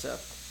better. So.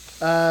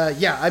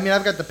 Yeah. I mean,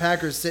 I've got the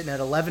Packers sitting at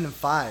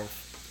 11-5. I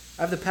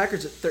have the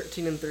Packers at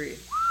 13-3.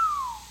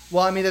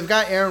 Well, I mean, they've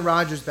got Aaron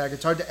Rodgers back.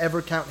 It's hard to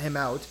ever count him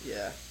out.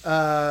 Yeah.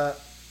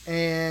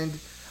 And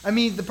I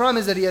mean, the problem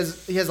is that he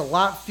has a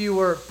lot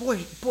fewer.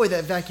 Boy,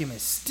 that vacuum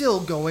is still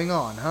going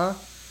on, huh?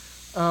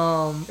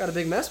 Got a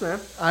big mess, man.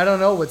 I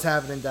don't know what's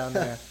happening down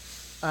there.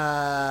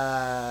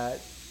 The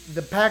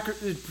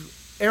Packers.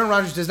 Aaron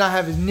Rodgers does not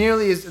have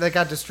that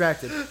got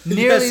distracted.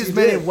 Nearly as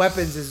many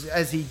weapons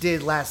as he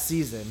did last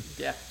season.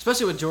 Yeah,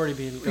 especially with Jordy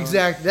being gone.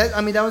 Exactly.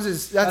 That's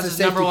his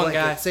safety number 1 blanket.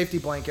 guy. Safety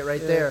blanket right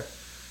there.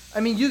 I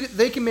mean,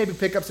 they can maybe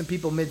pick up some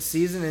people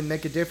mid-season and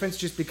make a difference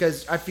just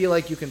because I feel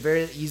like you can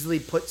very easily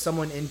put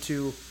someone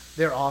into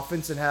their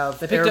offense and have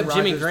They picked Aaron up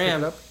Jimmy Rodgers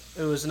Graham,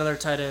 who was another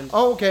tight end.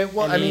 Oh, okay.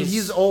 Well, I mean,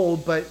 he's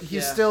old, but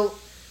he's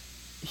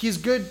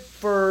good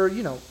for,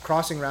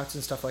 crossing routes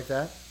and stuff like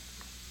that.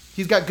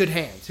 He's got good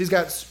hands. He's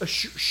got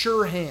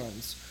sure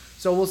hands.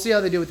 So we'll see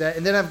how they do with that.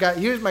 And then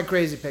here's my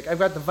crazy pick. I've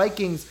got the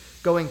Vikings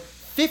going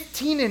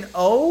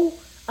 15-0.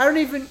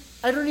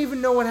 I don't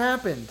even know what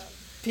happened.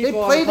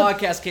 People on the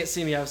podcast can't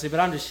see me, obviously, but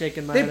I'm just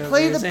shaking my head. They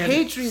play the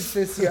Patriots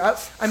this year.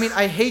 I mean,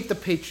 I hate the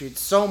Patriots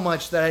so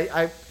much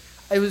that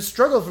it was a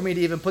struggle for me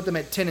to even put them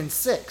at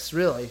 10-6,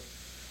 really.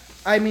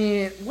 I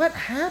mean, what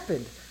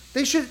happened?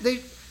 I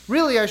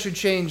should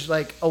change,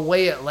 like,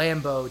 away at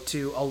Lambeau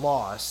to a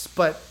loss,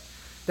 but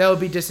that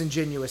would be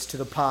disingenuous to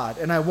the pod,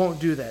 and I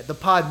won't do that. The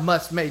pod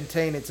must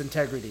maintain its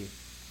integrity.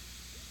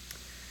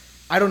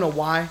 I don't know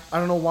why.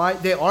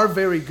 They are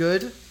very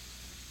good.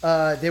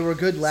 They were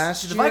good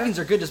last year. The Vikings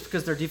are good just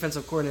because their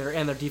defensive coordinator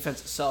and their defense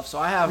itself. So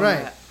I have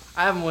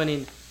them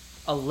winning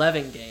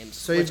 11 games.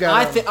 So you've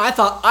got I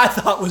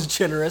thought was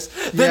generous.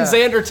 Then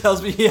Zander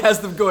tells me he has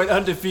them going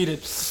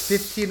undefeated.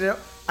 15-0.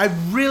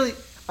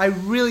 I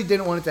really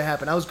didn't want it to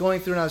happen. I was going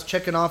through and I was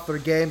checking off their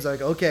games.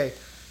 Like, okay,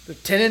 they're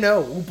 10-0.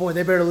 Oh boy,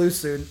 they better lose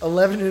soon.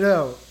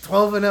 11-0,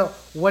 12-0.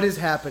 What is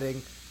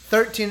happening?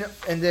 13,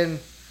 and then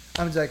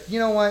I'm just like, you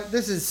know what?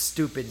 This is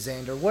stupid,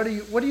 Zander. What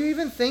are you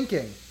even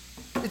thinking?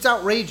 It's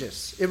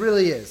outrageous. It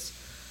really is.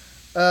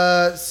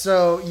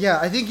 So, yeah,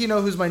 I think you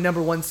know who's my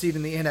number 1 seed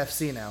in the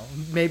NFC now.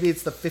 Maybe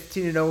it's the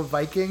 15-0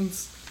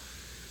 Vikings.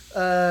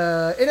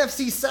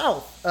 NFC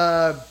South.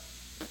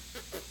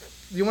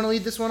 Do you want to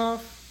lead this one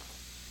off?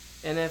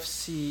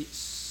 NFC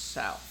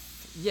South.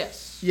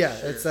 Yes. Yeah,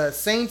 sure. It's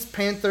Saints,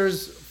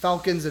 Panthers,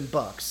 Falcons, and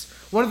Bucks.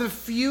 One of the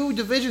few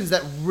divisions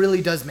that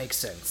really does make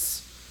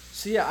sense.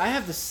 So, yeah, I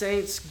have the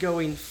Saints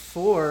going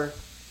 4-12.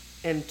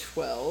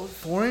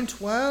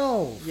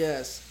 4-12.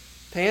 Yes.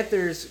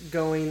 Panthers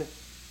going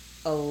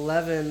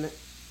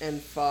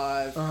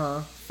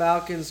 11-5.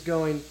 Falcons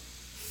going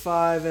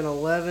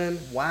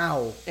 5-11.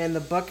 Wow. And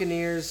the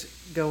Buccaneers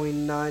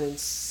going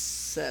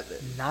 9-7.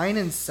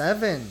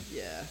 9-7.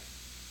 Yeah.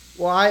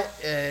 Well,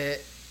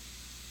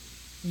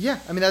 yeah,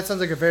 I mean, that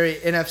sounds like a very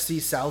NFC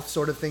South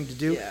sort of thing to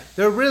do. Yeah.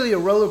 They're really a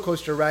roller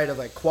coaster ride of,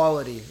 like,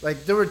 quality.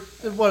 Like, there were,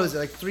 what was it,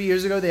 like 3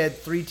 years ago, they had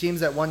 3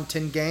 teams that won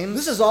 10 games?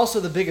 This is also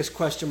the biggest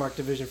question mark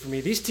division for me.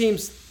 These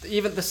teams,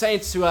 even the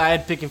Saints, who I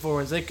had picking 4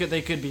 wins, they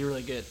could be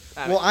really good.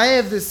 I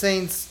have the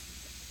Saints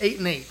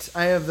 8-8.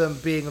 I have them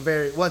being a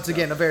very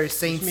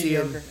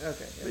Saintsian.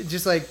 Okay.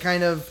 Just, like,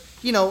 kind of,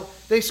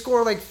 they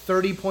score, like,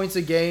 30 points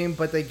a game,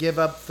 but they give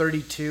up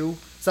 32,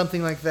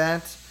 something like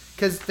that.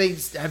 Because they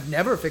have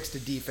never fixed a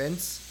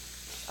defense.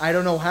 I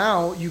don't know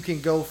how you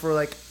can go for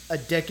like a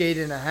decade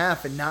and a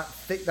half and not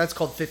that's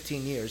called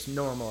 15 years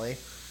normally,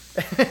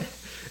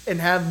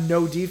 and have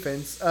no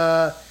defense.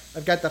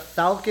 I've got the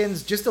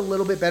Falcons just a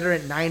little bit better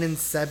at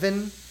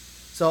 9-7.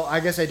 So I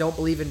guess I don't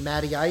believe in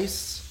Matty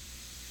Ice.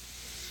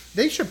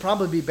 They should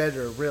probably be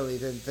better really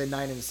than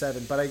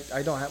 9-7, but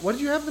I don't have. What did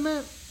you have them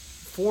at?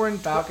 4 and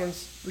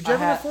Falcons. Would you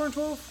ever have 4 and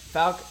 12?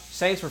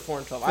 Saints were 4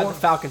 and 12. I had the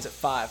Falcons at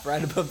 5,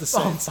 right above the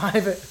Saints.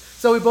 5.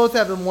 So we both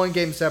have them 1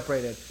 game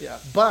separated. Yeah.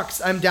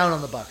 Bucks. I'm down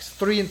on the Bucks.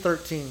 3 and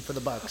 13 for the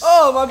Bucks.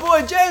 Oh, my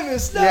boy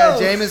Jameis. No. Yeah,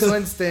 Jameis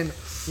Winston.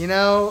 You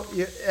know,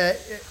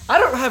 I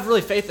don't have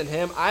really faith in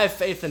him. I have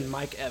faith in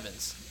Mike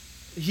Evans.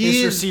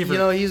 His receiver. You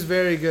know, he's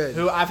very good.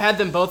 Who I've had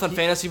them both on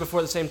fantasy before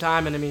at the same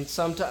time, and I mean,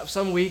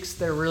 some weeks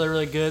they're really,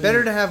 really good.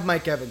 Better to have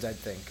Mike Evans, I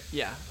think.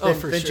 Yeah. Than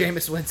sure. Than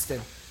Jameis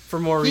Winston. For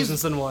more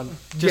reasons than one.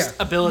 Just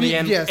ability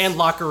and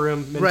locker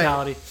room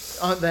mentality.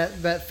 Right.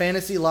 That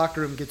fantasy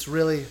locker room gets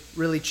really,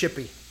 really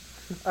chippy.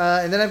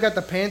 And then I've got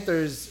the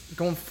Panthers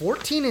going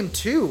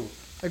 14-2.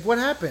 Like, what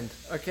happened?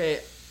 Okay,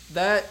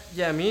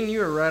 me and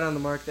you are right on the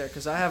mark there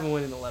because I haven't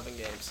won in 11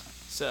 games.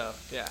 So,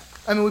 yeah.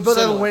 I mean, we both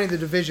haven't won in the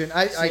division.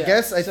 I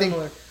guess I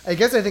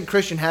think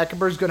Christian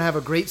Hackenberg's going to have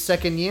a great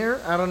second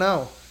year. I don't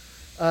know.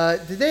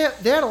 They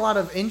had a lot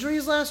of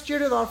injuries last year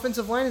to the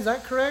offensive line. Is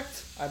that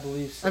correct? I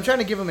believe so. I'm trying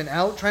to give him an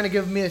out, trying to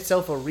give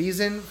myself a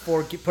reason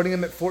for putting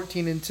him at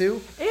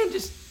 14-2. And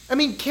just, I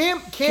mean,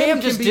 Cam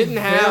just didn't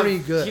have very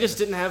good. He just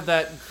didn't have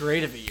that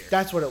great of a year.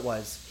 That's what it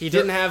was. He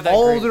didn't have that.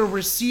 All the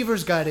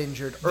receivers got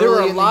injured. There were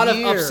a lot of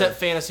upset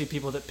fantasy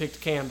people that picked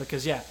Cam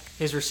because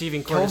his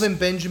receiving core. Kelvin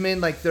Benjamin,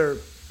 like their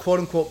quote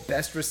unquote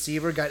best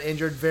receiver, got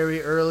injured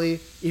very early.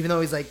 Even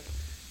though he's like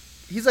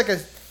a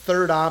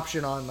third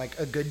option on like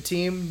a good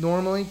team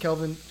normally.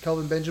 Kelvin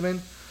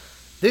Benjamin.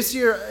 This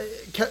year,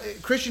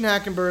 Christian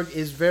Hackenberg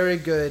is very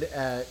good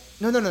at...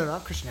 No,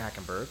 not Christian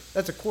Hackenberg.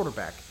 That's a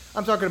quarterback.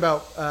 I'm talking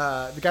about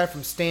the guy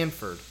from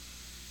Stanford.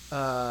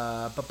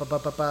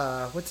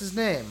 What's his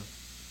name?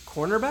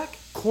 Cornerback?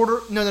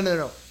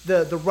 No.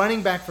 The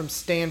running back from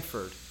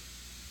Stanford.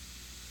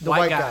 The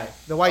white guy.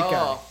 The white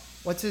guy.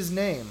 What's his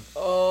name?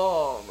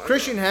 Oh, my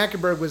Christian God.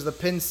 Hackenberg was the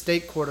Penn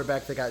State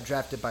quarterback that got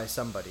drafted by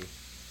somebody. He's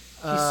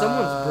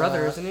someone's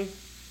brother, isn't he?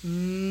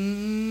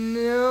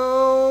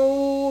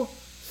 No...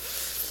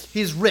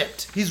 He's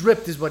ripped. He's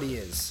ripped is what he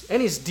is.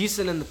 And he's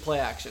decent in the play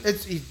action.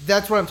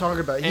 That's what I'm talking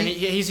about. And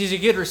he's a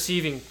good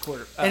receiving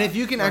quarter. And if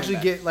you can actually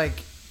get, like...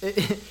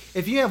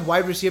 If you have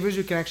wide receivers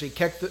who can actually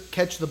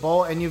catch the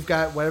ball and you've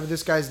got whatever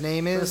this guy's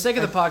name is... For the sake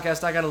of the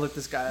podcast, I got to look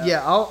this guy up.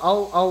 Yeah,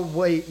 I'll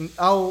wait.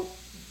 I'll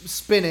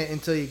spin it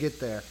until you get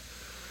there.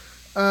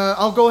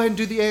 I'll go ahead and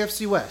do the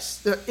AFC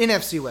West.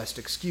 NFC West,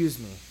 excuse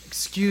me.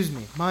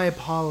 My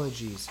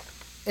apologies.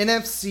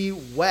 NFC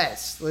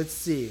West. Let's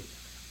see.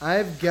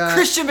 I've got...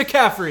 Christian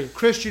McCaffrey.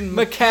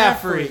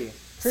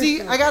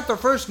 See, I got their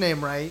first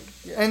name right.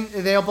 Yeah. And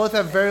they both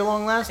have very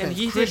long last names. And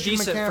he did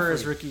decent for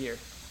his rookie year.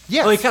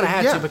 Yes. Well, he kind of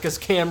had to because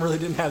Cam really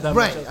didn't have that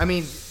much. Right. I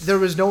mean, there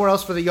was nowhere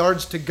else for the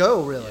yards to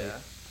go, really.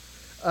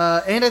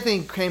 Yeah. And I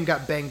think Cam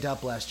got banged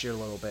up last year a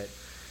little bit.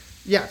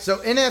 Yeah, so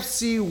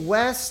NFC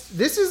West.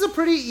 This is a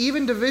pretty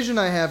even division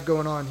I have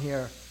going on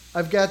here.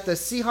 I've got the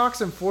Seahawks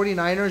and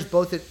 49ers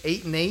both at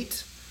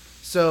 8-8.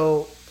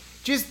 So...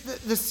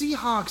 Just the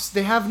Seahawks,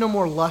 they have no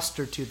more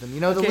luster to them. You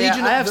know, the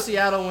Legion. I have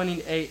Seattle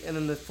winning 8 and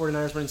then the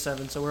 49ers winning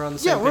 7, so we're on the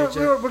same page.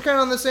 Yeah, we're kind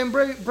of on the same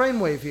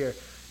brainwave here.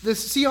 The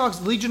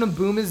Seahawks, Legion of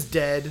Boom is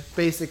dead,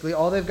 basically.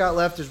 All they've got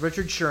left is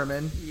Richard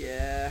Sherman.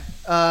 Yeah.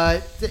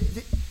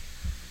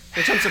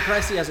 Which I'm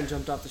surprised he hasn't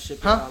jumped off the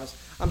ship yet, honest.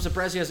 I'm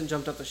surprised he hasn't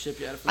jumped off the ship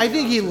yet. I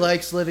think he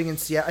likes living in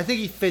Seattle. I think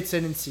he fits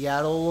in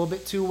Seattle a little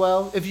bit too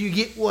well, if you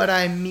get what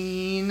I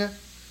mean.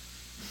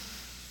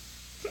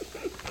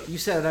 You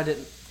said it, I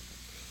didn't.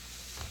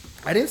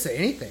 I didn't say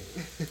anything.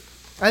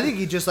 I think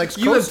he just likes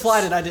You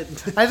implied it, I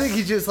didn't. I think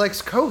he just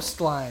likes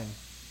coastline.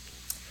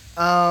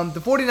 The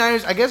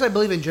 49ers, I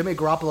believe in Jimmy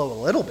Garoppolo a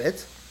little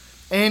bit.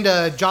 And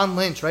John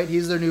Lynch, right?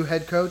 He's their new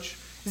head coach.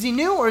 Is he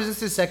new or is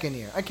this his second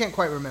year? I can't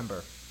quite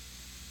remember.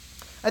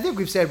 I think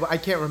we've said I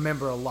can't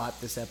remember a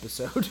lot this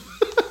episode.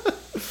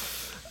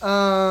 There's a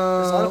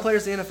lot of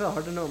players in the NFL.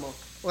 Hard to know them all.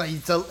 Well,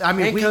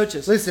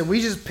 coaches. Listen, we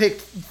just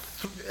picked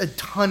a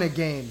ton of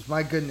games.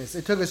 My goodness.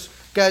 It took us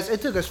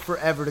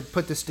forever to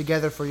put this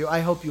together for you.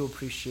 I hope you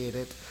appreciate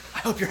it. I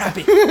hope you're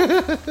happy.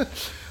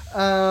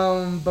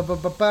 I've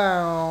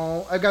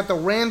got the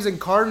Rams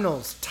and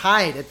Cardinals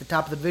tied at the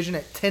top of the division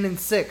at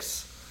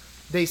 10-6.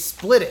 They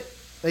split it.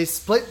 I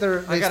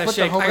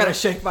gotta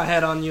shake my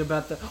head on you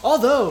about that.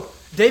 Although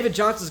David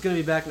Johnson's gonna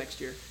be back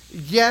next year.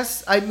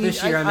 Yes, I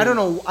don't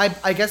know.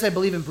 I guess I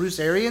believe in Bruce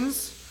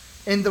Arians,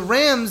 and the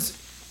Rams.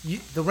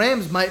 The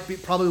Rams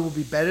probably will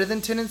be better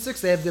than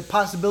 10-6. They have the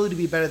possibility to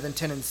be better than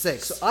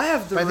 10-6. So I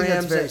have the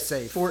Rams at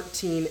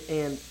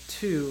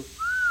 14-2,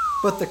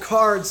 but the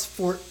Cards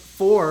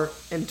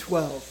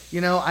 4-12. You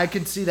know, I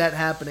could see that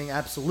happening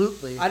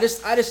absolutely. I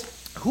just.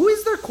 Who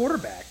is their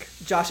quarterback?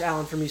 Josh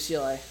Allen from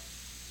UCLA.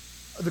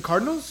 The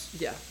Cardinals?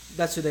 Yeah,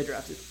 that's who they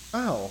drafted.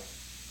 Oh.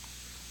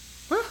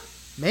 Huh?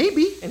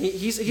 Maybe. And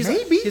he's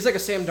like a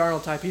Sam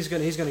Darnold type. He's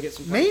gonna get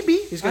some plays. Maybe.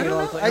 He's gonna get a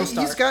lot of plays.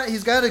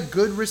 He's got a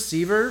good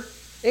receiver.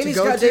 And he's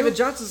got David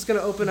Johnson's going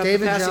to open up the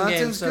passing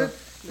game. So, good.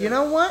 Yeah. You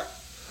know what?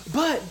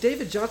 But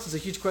David Johnson's a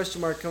huge question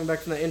mark coming back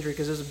from that injury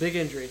because it was a big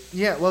injury.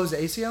 Yeah, what was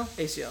it, ACL?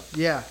 ACL.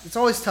 Yeah, it's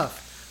always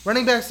tough.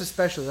 Running backs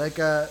especially,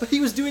 but he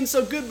was doing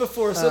so good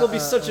before, so it'll be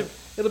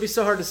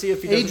so hard to see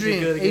if he doesn't do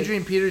good again.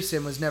 Adrian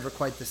Peterson was never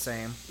quite the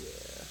same.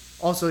 Yeah.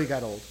 Also, he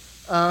got old.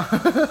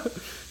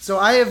 So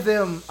I have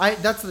them.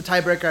 That's the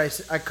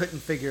tiebreaker I couldn't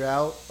figure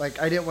out. Like,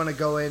 I didn't want to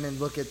go in and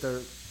look at their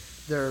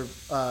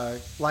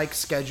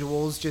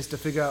schedules just to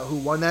figure out who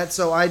won that.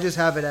 So I just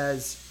have it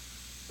as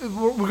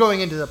we're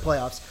going into the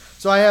playoffs.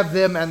 So I have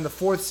them and the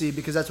 4th seed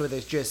because that's where they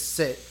just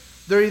sit.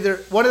 They're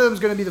either one of them is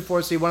going to be the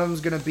 4th seed, one of them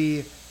is going to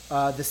be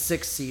the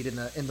 6th seed in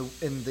the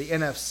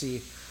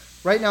NFC.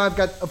 Right now, I've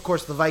got, of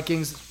course, the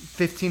Vikings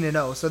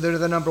 15-0, so they're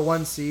the number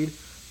 1 seed.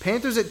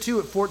 Panthers at 2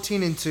 at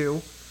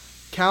 14-2.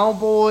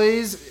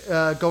 Cowboys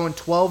going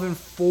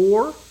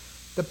 12-4.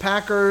 The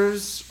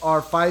Packers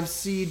are 5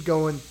 seed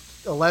going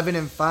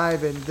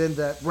 11-5, and then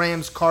the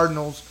Rams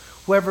Cardinals.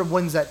 Whoever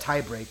wins that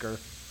tiebreaker,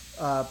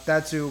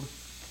 that's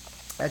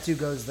who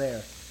goes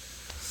there.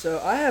 So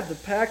I have the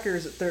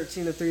Packers at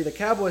 13-3, the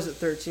Cowboys at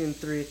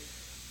 13-3.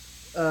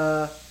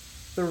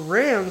 The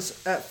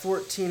Rams at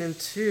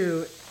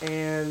 14-2,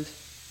 and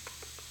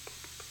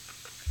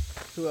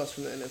who else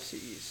from the NFC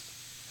East?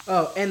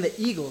 Oh, and the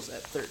Eagles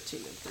at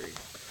 13-3.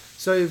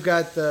 So you've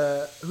got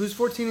who's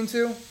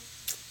 14-2?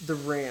 The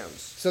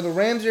Rams. So the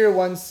Rams are your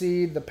 1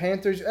 seed. The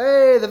Panthers,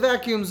 hey, the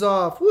vacuum's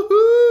off.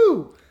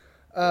 Woohoo!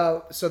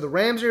 So the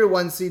Rams are your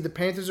 1 seed. The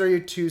Panthers are your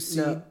 2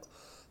 seed. No.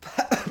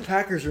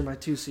 Packers are my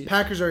 2 seed.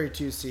 Packers are your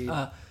 2 seed.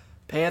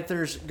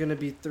 Panthers gonna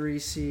be 3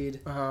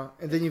 seed. And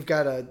then you've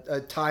got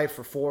a tie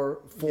for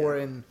four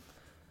and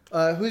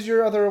who's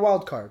your other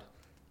wild card?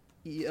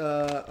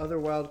 Other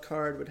wild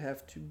card would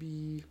have to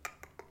be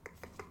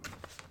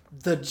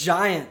the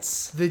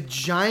Giants. The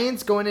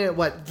Giants going in at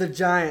what? The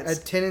Giants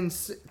at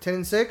 10-6.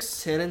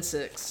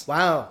 10-6.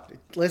 Wow.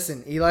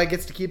 Listen, Eli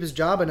gets to keep his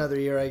job another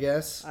year, I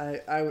guess.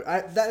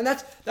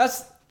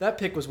 That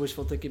pick was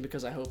wishful thinking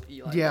because I hope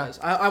Eli does.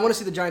 I want to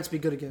see the Giants be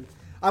good again.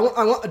 I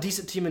want a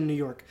decent team in New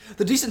York.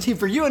 The decent team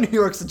for you in New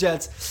York's the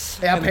Jets.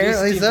 Yeah,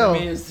 apparently so. For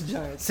me is the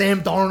Giants.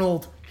 Sam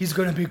Darnold, he's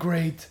going to be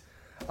great.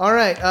 All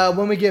right,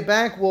 when we get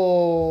back,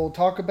 we'll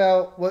talk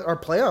about what our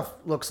playoff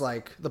looks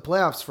like. The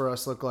playoffs for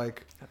us look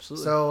like.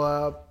 Absolutely.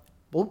 So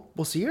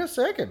we'll see you in a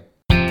second.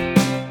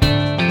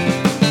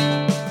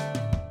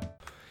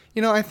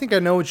 You know, I think I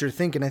know what you're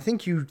thinking. I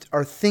think you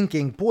are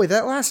thinking, boy,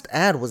 that last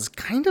ad was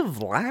kind of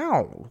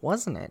loud,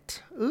 wasn't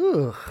it?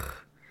 Ugh.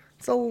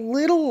 It's a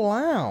little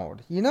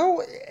loud. You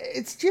know,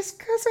 it's just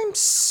because I'm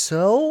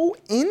so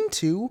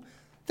into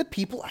the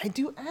people I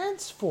do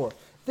ads for.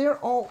 They're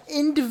all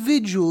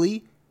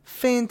individually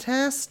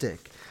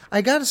fantastic.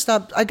 I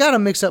gotta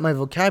mix up my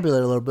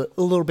vocabulary a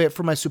little bit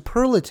for my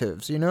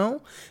superlatives, you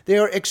know? They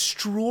are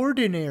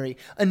extraordinary.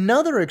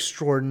 Another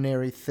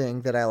extraordinary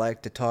thing that I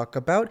like to talk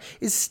about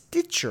is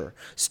Stitcher.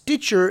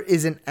 Stitcher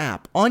is an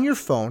app on your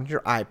phone, your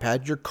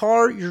iPad, your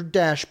car, your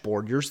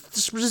dashboard,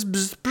 it's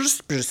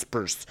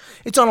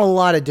on a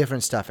lot of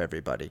different stuff,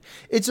 everybody.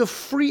 It's a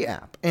free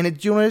app, and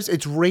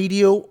it's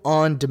radio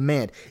on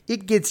demand.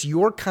 It gets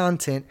your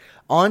content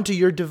onto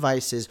your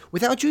devices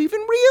without you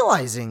even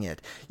realizing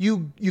it.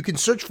 You can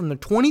search from the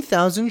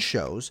 20,000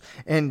 shows,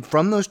 and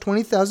from those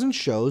 20,000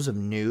 shows of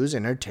news,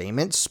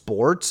 entertainment,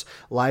 sports,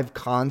 live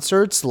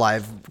concerts,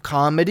 live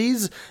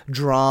comedies,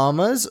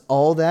 dramas,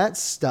 all that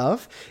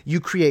stuff, you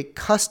create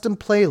custom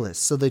playlists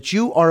so that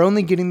you are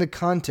only getting the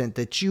content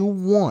that you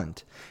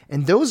want.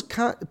 And those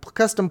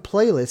custom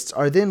playlists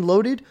are then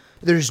loaded.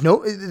 They're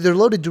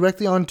loaded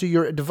directly onto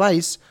your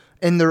device,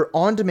 and they're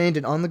on demand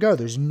and on the go.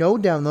 There's no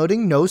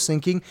downloading, no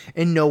syncing,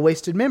 and no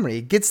wasted memory.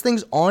 It gets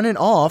things on and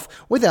off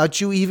without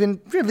you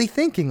even really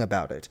thinking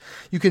about it.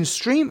 You can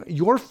stream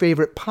your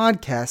favorite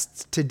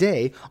podcasts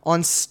today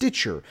on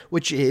Stitcher,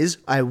 which is,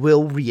 I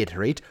will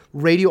reiterate,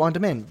 radio on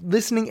demand.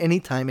 Listening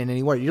anytime and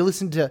anywhere.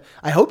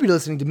 I hope you're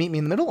listening to Meet Me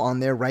in the Middle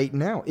on there right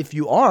now. If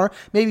you are,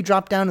 maybe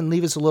drop down and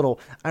leave us a little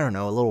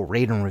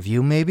rate and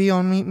review maybe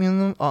on Meet Me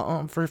in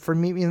the for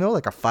Meet Me in the Middle.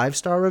 Like a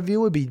 5-star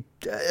review would be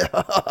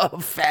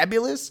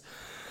fabulous.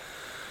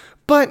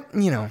 But,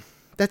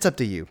 that's up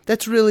to you.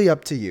 That's really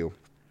up to you.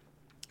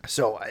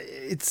 So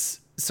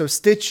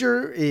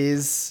Stitcher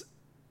is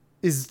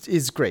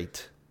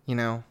great,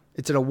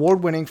 It's an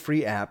award-winning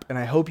free app, and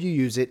I hope you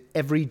use it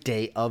every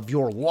day of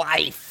your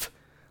life.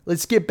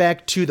 Let's get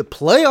back to the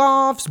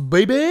playoffs,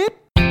 baby.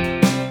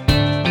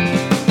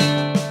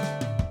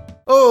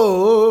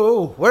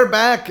 Oh, we're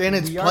back, and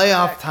it's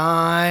playoff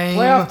time.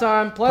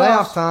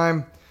 Playoff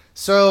time.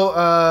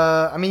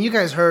 So, you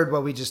guys heard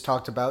what we just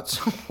talked about,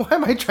 so why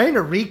am I trying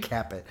to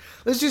recap it?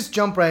 Let's just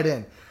jump right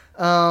in.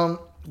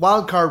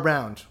 Wild card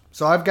round.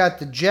 So I've got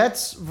the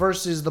Jets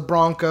versus the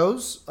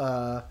Broncos,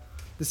 the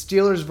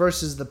Steelers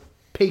versus the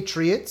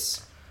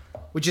Patriots,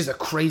 which is a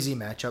crazy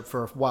matchup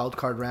for a wild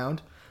card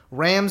round.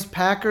 Rams,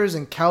 Packers,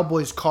 and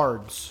Cowboys,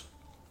 Cards.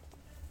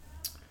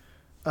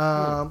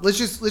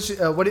 Just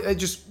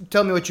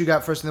tell me what you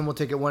got first, and then we'll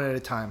take it one at a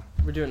time.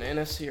 We're doing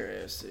NFC or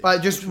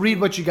AFC? Just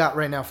read what you got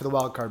right now for the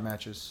wild card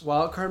matches.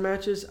 Wild card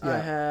matches? Yeah. I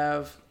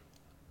have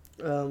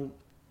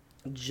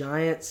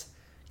Giants,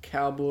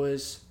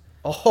 Cowboys,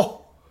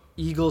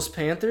 Eagles,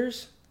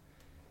 Panthers.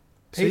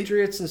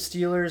 Patriots and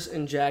Steelers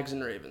and Jags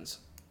and Ravens.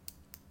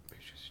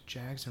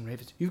 Jags and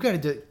Ravens. You've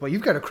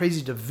got a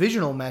crazy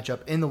divisional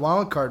matchup in the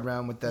wild card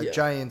round with the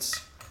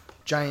Giants,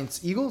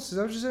 Eagles. Is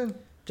that what you said?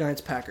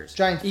 Giants, Packers.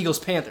 Eagles,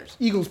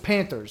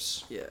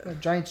 Panthers. Yeah.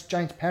 Giants,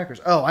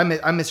 Packers. Oh,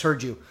 I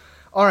misheard you.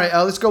 All right,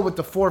 let's go with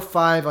the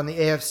 4-5 on the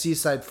AFC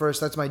side first.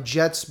 That's my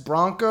Jets,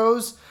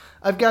 Broncos.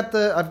 I've got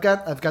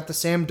the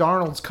Sam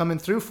Darnolds coming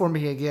through for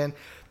me again,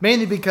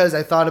 mainly because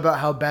I thought about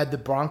how bad the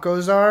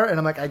Broncos are, and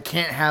I'm like, I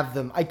can't have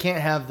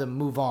them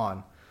move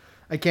on.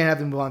 So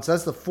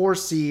that's the 4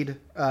 seed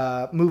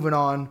moving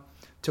on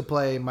to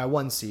play my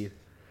 1 seed.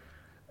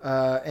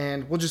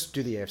 And we'll just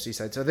do the AFC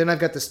side. So then I've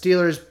got the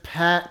Steelers,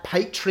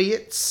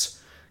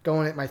 Patriots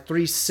going at my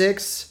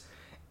 3-6.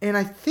 And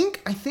I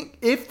think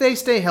if they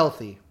stay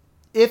healthy,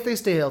 I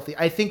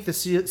think the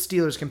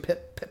Steelers can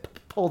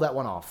pull that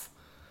one off.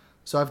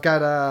 So I've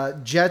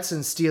got Jets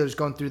and Steelers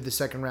going through the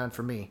second round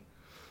for me.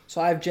 So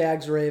I have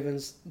Jags,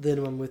 Ravens, then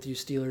I'm with you,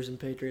 Steelers and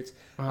Patriots.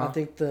 Uh-huh. I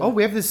think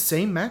we have the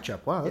same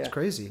matchup. Wow, that's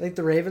crazy. I think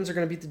the Ravens are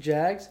going to beat the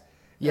Jags.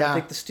 Yeah. I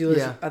think the Steelers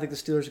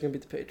are going to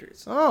beat the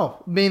Patriots.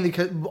 Oh, mainly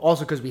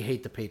because we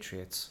hate the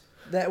Patriots.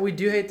 That we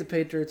do hate the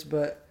Patriots,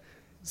 but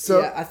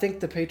I think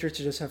the Patriots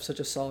just have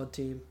such a solid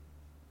team.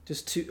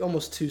 Just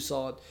almost too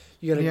solid.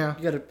 You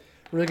got a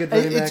really good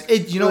running back,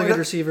 really good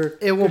receiver,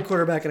 good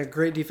quarterback, and a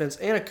great defense,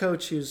 and a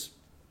coach who's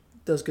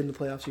does good in the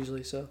playoffs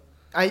usually. So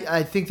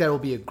I think that will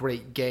be a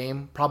great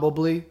game,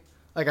 probably.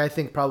 I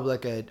think probably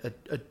like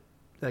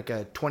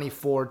a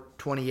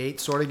 24-28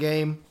 sort of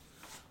game.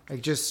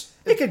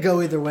 It could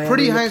go either way.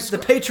 Pretty high. The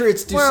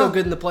Patriots do so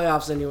good in the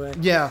playoffs anyway.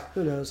 Yeah.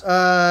 Who knows?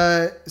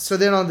 So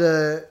then on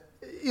the,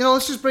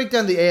 let's just break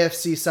down the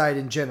AFC side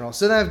in general.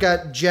 So then I've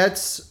got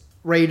Jets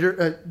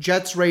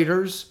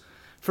Raiders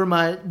for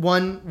my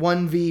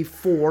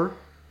 1v4.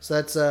 So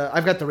that's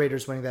I've got the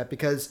Raiders winning that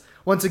because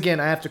once again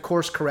I have to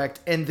course correct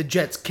and the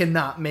Jets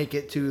cannot make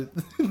it to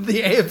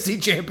the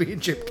AFC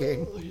Championship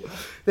game.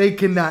 They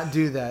cannot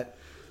do that.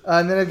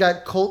 And then I've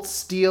got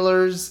Colts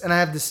Steelers and I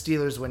have the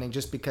Steelers winning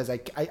just because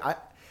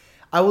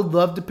I would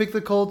love to pick the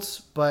Colts,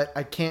 but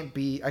I can't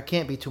be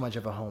too much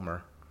of a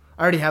homer.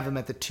 I already have them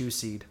at the 2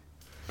 seed.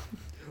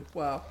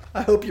 Wow.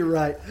 I hope you're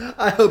right.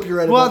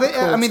 Well,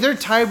 they're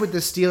tied with the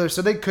Steelers,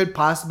 so they could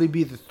possibly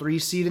be the 3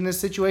 seed in this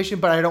situation,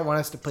 but I don't want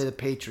us to play the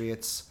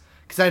Patriots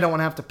because I don't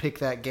want to have to pick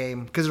that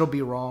game because it'll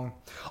be wrong.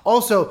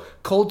 Also,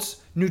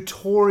 Colts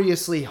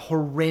notoriously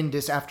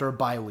horrendous after a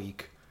bye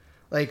week.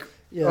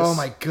 Oh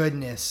my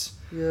goodness.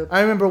 Yep.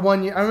 I remember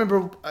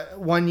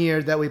one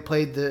year that we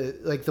played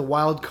the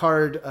wild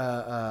card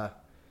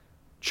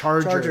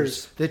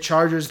Chargers. The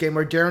Chargers game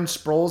where Darren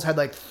Sproles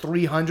had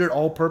 300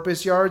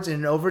 all-purpose yards in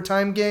an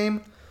overtime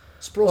game.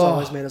 Sproles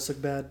always made us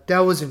look bad. That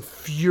was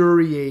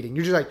infuriating.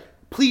 You're just like,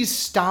 please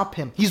stop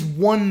him. He's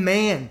one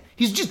man.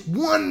 He's just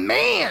one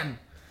man.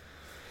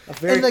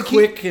 Very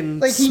quick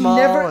and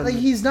small.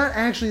 He's not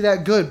actually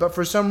that good, but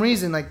for some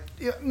reason,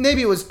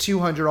 maybe it was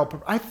 200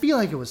 all-purpose. I feel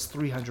like it was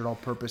 300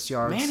 all-purpose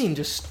yards. Manning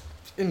just,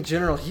 in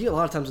general, he a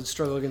lot of times would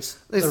struggle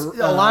against the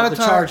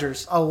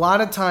Chargers. A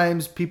lot of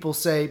times people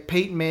say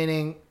Peyton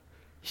Manning,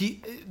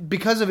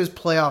 because of his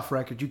playoff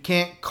record, you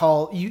can't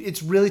call.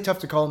 It's really tough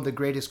to call him the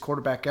greatest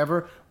quarterback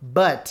ever,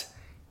 but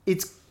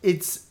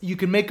you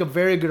can make a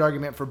very good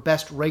argument for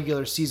best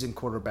regular season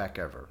quarterback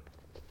ever.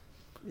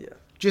 Yeah.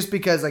 Just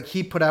because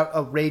he put out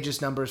outrageous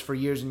numbers for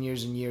years and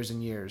years and years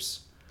and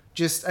years.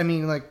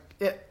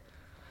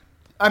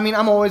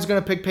 I'm always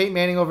going to pick Peyton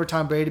Manning over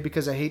Tom Brady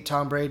because I hate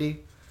Tom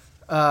Brady.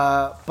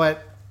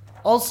 But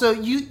also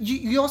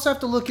you also have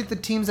to look at the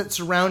teams that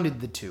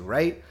surrounded the two,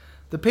 right?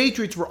 The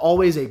Patriots were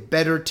always a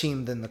better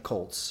team than the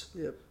Colts.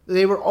 Yep.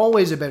 They were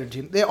always a better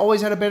team. They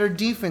always had a better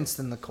defense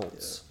than the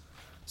Colts. Yeah.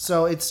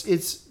 So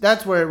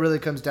that's where it really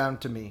comes down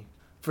to me.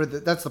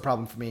 That's the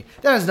problem for me.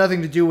 That has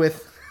nothing to do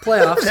with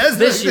playoffs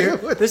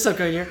this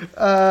upcoming year.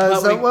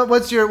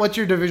 What's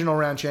your divisional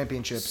round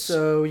championships?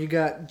 So you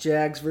got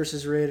Jags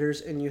versus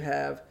Raiders, and you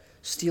have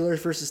Steelers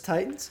versus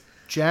Titans.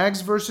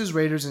 Jags versus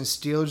Raiders and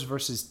Steelers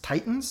versus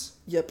Titans?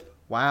 Yep.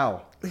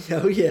 Wow.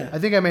 Oh, yeah. I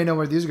think I may know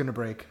where these are going to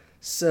break.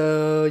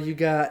 So you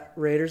got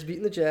Raiders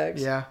beating the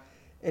Jags. Yeah.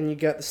 And you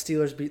got the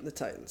Steelers beating the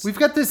Titans. We've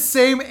got the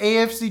same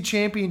AFC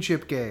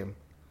Championship game.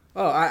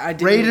 Oh, I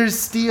did. Raiders,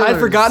 Steelers. I'd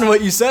forgotten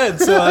what you said,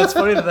 so that's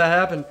funny that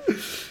happened.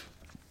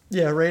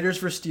 Yeah, Raiders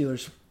for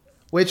Steelers.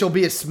 Which will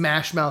be a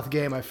smash mouth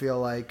game, I feel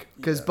like.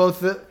 Because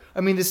the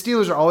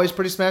Steelers are always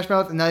pretty smash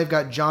mouth, and now you've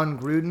got John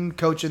Gruden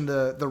coaching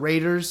the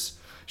Raiders.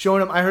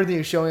 I heard that he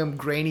was showing him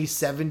grainy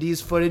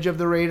 70s footage of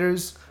the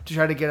Raiders to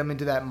try to get them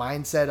into that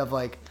mindset of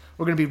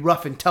we're going to be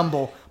rough and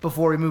tumble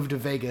before we move to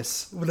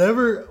Vegas.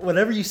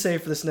 Whatever you say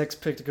for this next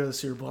pick to go to the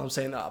Super Bowl, I'm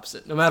saying the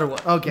opposite. No matter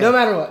what. Okay. No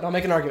matter what. I'll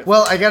make an argument.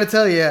 Well, I got to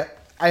tell you,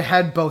 I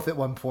had both at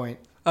one point.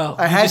 Oh,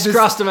 I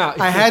crossed them out.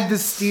 I had the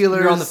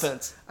Steelers. You're on the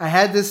fence. I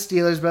had the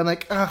Steelers, but I'm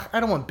like, I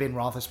don't want Ben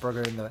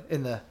Roethlisberger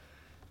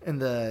in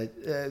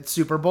the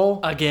Super Bowl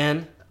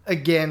again.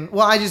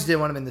 Well, I just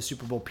didn't want him in the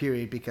Super Bowl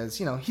period because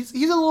he's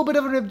a little bit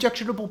of an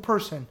objectionable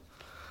person,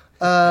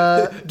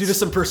 Due to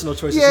some personal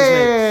choices he's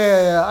made.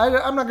 Yeah.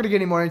 I'm not going to get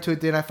any more into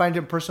it. Then I find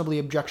him personally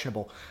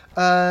objectionable.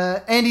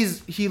 And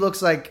he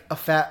looks like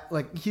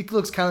he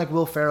looks kind of like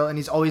Will Ferrell, and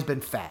he's always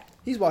been fat.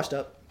 He's washed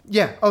up.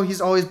 Yeah. Oh,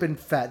 he's always been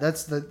fat.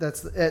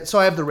 So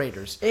I have the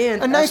Raiders.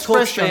 And a nice as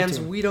Colts fresh fans,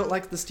 team. we don't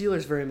like the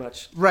Steelers very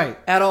much. Right.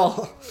 At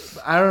all.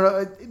 I don't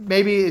know.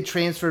 Maybe it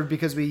transferred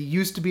because we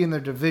used to be in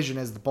their division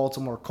as the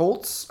Baltimore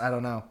Colts. I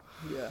don't know.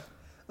 Yeah.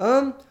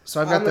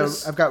 So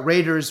I've got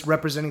Raiders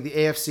representing the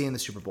AFC in the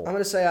Super Bowl. I'm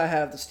going to say I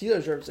have the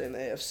Steelers representing the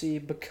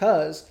AFC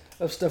because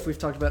of stuff we've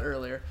talked about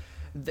earlier.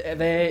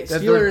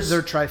 Steelers,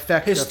 they're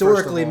trifecta.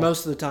 Historically,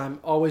 most of the time,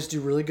 always do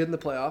really good in the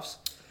playoffs.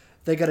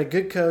 They got a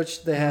good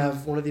coach. They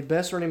have one of the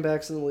best running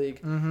backs in the league.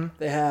 Mm-hmm.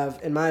 They have,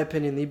 in my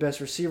opinion, the best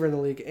receiver in the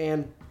league,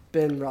 and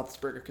Ben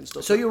Roethlisberger can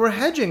still. So you were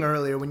hedging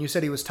earlier when you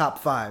said he was top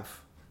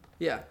 5.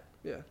 Yeah.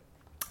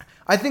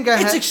 I think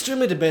it's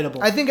extremely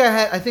debatable. I think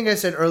I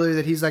said earlier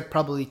that he's like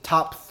probably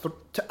top.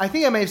 I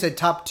think I may have said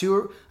top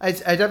 2. I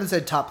definitely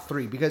said top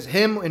 3 because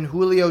him and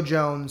Julio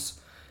Jones.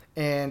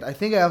 And I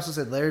think I also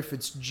said Larry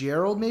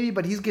Fitzgerald maybe,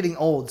 but he's getting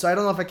old, so I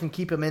don't know if I can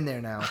keep him in there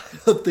now. I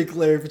don't think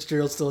Larry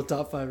Fitzgerald's still a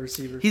top 5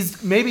 receiver.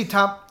 He's maybe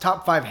top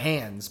 5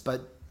 hands,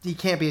 but he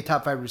can't be a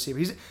top 5 receiver.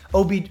 He's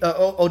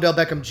Odell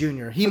Beckham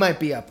Jr. He might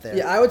be up there.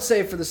 Yeah, I would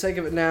say for the sake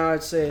of it now,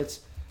 I'd say it's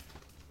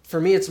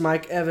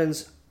Mike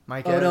Evans,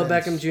 Odell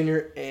Beckham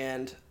Jr.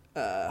 and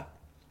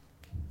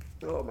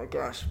oh my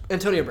gosh,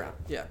 Antonio Brown.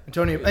 Yeah,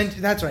 and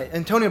that's right,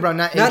 Antonio Brown.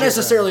 Not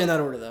necessarily in that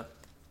order though.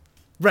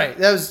 Right.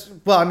 That was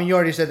you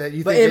already said that.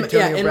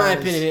 In my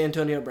opinion,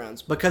 Antonio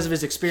Brown's because of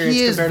his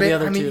experience compared to the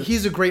other two.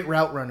 He's a great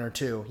route runner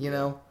too. You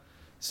know,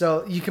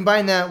 so you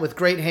combine that with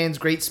great hands,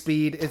 great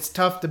speed. It's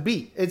tough to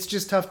beat. It's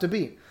just tough to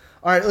beat.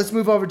 All right, let's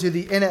move over to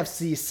the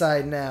NFC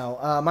side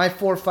now. My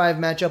 4-5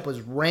 matchup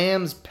was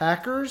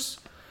Rams-Packers.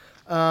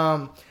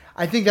 I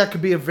think that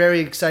could be a very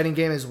exciting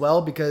game as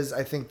well because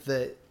I think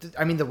the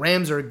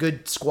Rams are a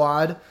good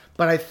squad,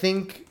 but I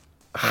think,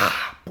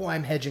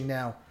 I'm hedging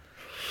now.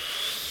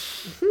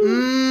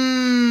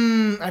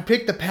 I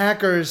picked the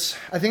Packers.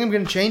 I think I'm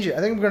going to change it.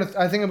 I think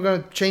I'm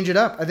going to change it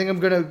up. I think I'm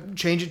going to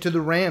change it to the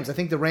Rams. I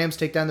think the Rams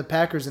take down the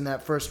Packers in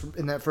that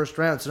first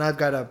round. So now I've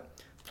got to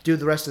do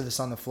the rest of this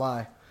on the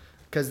fly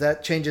because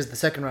that changes the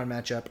second round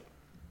matchup.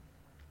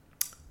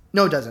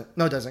 No, it doesn't.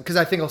 Because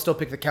I think I'll still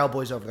pick the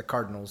Cowboys over the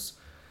Cardinals.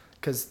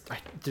 Because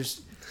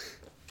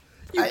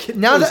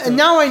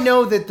now I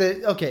know that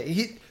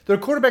their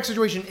quarterback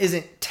situation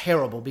isn't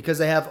terrible because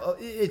they have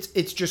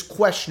it's just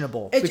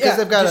questionable because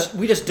they've got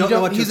we just don't know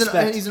what to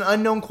expect. He's an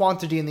unknown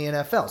quantity in the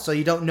NFL, so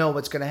you don't know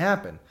what's going to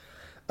happen.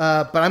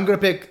 But I'm going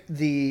to pick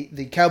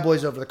the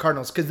Cowboys over the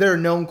Cardinals because they're a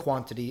known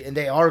quantity and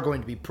they are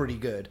going to be pretty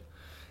good.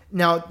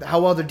 Now,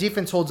 how well their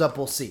defense holds up,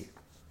 we'll see.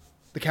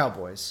 The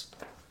Cowboys.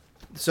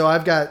 So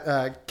I've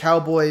got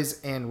Cowboys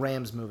and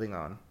Rams moving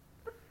on.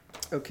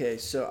 Okay,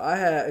 so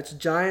it's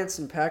Giants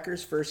and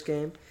Packers first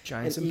game.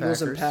 Giants and Eagles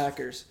Packers. and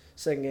Packers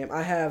second game.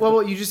 I have.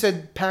 Well, you just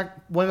said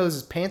one of those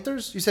is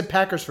Panthers. You said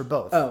Packers for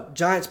both. Oh,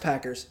 Giants,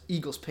 Packers,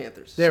 Eagles,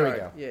 Panthers. There we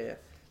go. Yeah.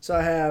 So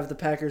I have the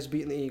Packers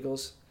beating the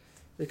Eagles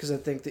because I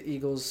think the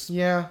Eagles.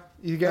 Yeah,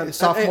 you got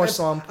sophomore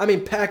slump. I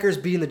mean Packers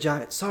beating the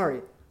Giants.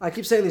 Sorry, I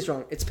keep saying these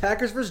wrong. It's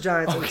Packers versus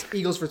Giants and it's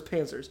Eagles versus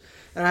Panthers.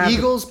 And I have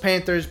Eagles,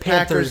 Panthers,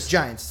 Packers,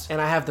 Giants. And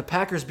I have the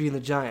Packers beating the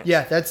Giants.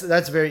 Yeah,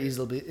 that's very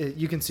easily.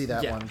 You can see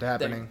that one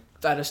happening.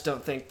 I just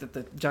don't think that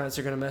the Giants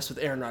are going to mess with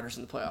Aaron Rodgers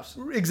in the playoffs.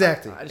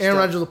 Exactly. Aaron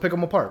Rodgers will pick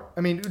them apart.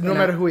 I mean, no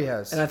matter who he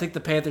has. And I think the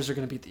Panthers are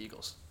going to beat the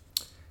Eagles.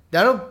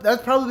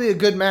 That's probably a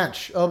good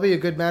match. That'll be a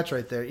good match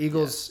right there.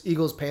 Eagles,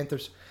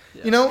 Panthers.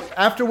 Yeah.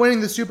 After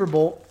winning the Super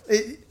Bowl,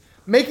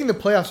 making the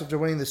playoffs after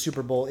winning the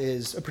Super Bowl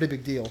is a pretty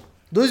big deal.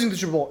 Losing the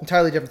Super Bowl,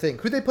 entirely different thing.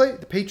 Who'd they play?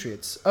 The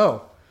Patriots.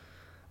 Oh.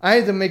 I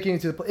had them making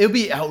it to the. It would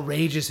be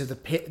outrageous if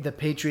the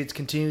Patriots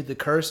continued the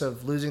curse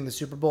of losing the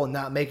Super Bowl and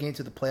not making it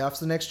to the playoffs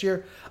the next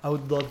year. I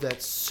would love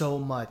that so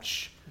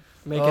much.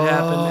 Make it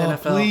happen,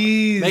 NFL.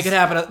 Please. Make it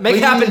happen. Make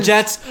it happen,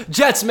 Jets.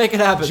 Jets, make it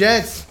happen.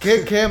 Jets,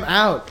 kick him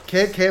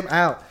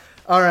out.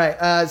 All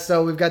right,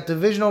 so we've got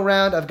divisional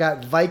round. I've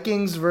got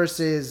Vikings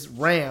versus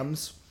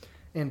Rams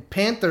and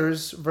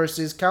Panthers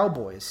versus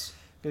Cowboys.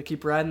 Gonna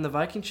keep riding the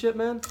Viking ship,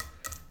 man?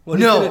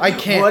 I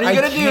can't. What are you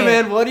going to do,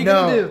 man? What are you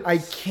going to do? I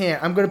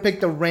can't. I'm going to pick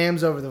the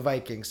Rams over the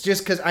Vikings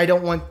just because I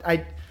don't want.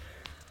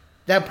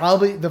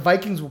 The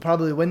Vikings will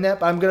probably win that,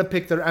 but I'm going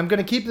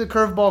to keep the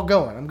curveball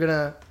going. I'm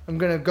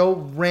going to go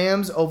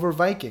Rams over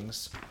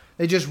Vikings.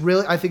 They just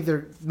really. I think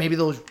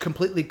they'll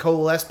completely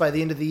coalesce by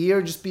the end of the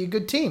year. Just be a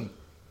good team.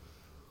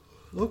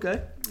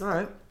 Okay. All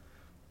right.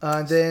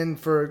 And then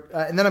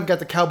I've got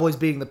the Cowboys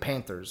beating the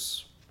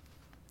Panthers,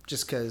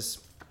 just because.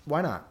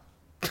 Why not?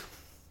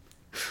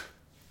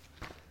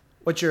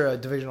 What's your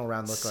divisional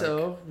round look like?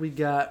 So we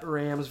got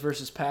Rams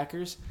versus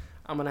Packers.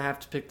 I'm gonna have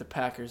to pick the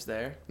Packers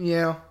there.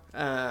 Yeah.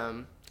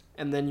 And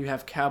then you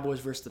have Cowboys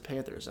versus the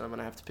Panthers, and I'm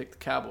gonna have to pick the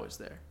Cowboys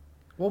there.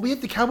 Well, we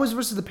have the Cowboys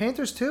versus the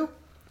Panthers too.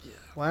 Yeah.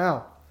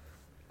 Wow.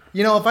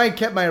 If I had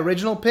kept my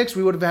original picks,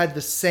 we would have had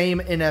the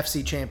same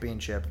NFC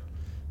championship.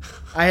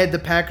 I had the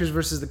Packers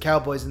versus the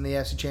Cowboys in the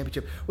AFC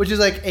Championship, which is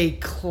like a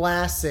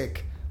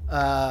classic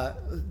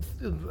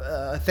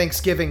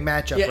Thanksgiving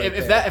matchup. Yeah,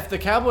 right if the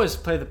Cowboys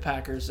play the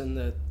Packers in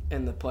the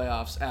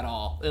playoffs at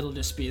all, that'll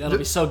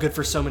be so good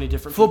for so many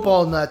different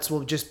football people. Nuts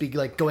will just be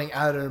like going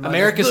out of their mind.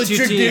 America's the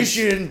two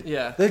tradition. Teams.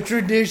 Yeah, the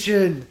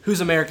tradition.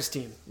 Who's America's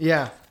team?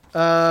 Yeah,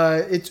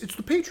 it's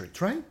the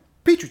Patriots, right?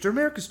 Patriots are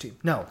America's team.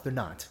 No, they're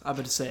not. I'm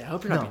about to say. I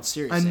hope you're not being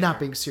serious. I'm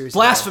not being serious.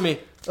 Blasphemy.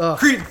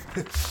 Creed.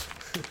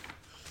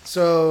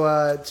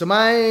 So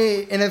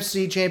my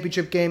NFC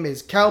Championship game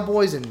is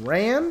Cowboys and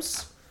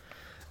Rams.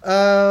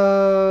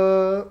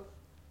 I'm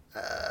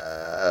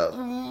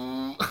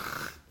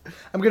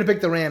going to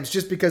pick the Rams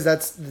just because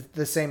that's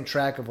the same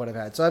track of what I've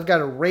had. So I've got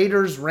a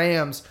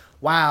Raiders-Rams.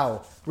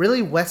 Wow.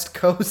 Really West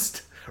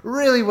Coast?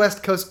 Really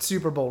West Coast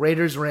Super Bowl.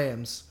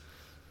 Raiders-Rams.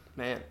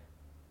 Man.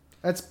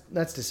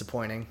 That's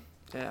disappointing.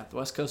 Yeah, the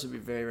West Coast would be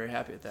very, very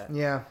happy with that.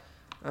 Yeah.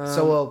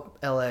 So will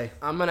L.A.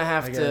 I'm going to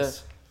have to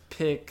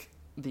pick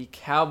the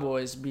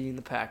Cowboys beating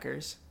the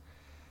Packers.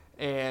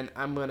 And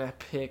I'm going to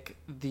pick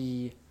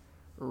the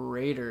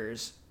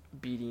Raiders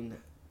beating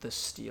the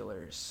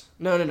Steelers.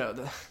 No.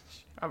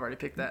 I've already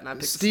picked that, and I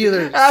picked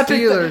Steelers. And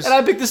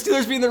I picked the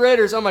Steelers beating the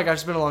Raiders. Oh my gosh,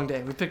 it's been a long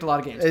day. We picked a lot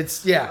of games.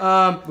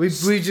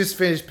 We just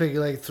finished picking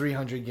like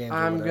 300 games.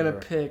 I'm gonna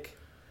pick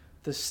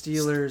the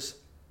Steelers.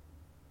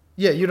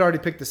 Yeah, you'd already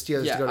picked the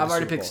Steelers. Yeah, to go to I've the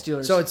already Super picked Bowl.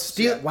 Steelers. So it's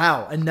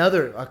Wow,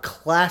 a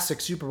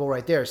classic Super Bowl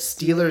right there.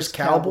 Steelers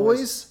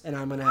Cowboys, and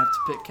I'm gonna have to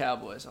pick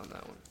Cowboys on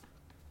that one.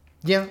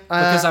 Yeah,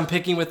 because I'm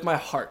picking with my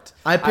heart.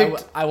 I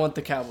want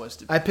the Cowboys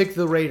to. I picked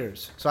the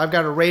Raiders, so I've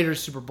got a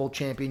Raiders Super Bowl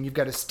champion. You've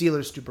got a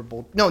Steelers Super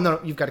Bowl. No,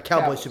 you've got a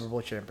Cowboys Super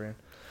Bowl champion.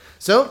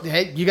 So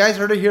hey, you guys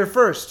heard it here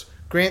first.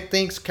 Grant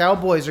thinks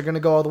Cowboys are going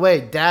to go all the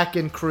way. Dak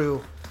and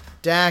crew,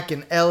 Dak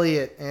and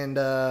Elliott and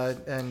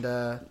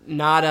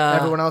not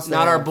everyone else.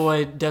 Not our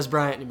boy Des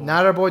Bryant anymore.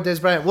 Not our boy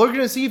Des Bryant. We're going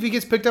to see if he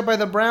gets picked up by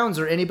the Browns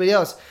or anybody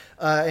else.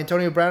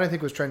 Antonio Brown, I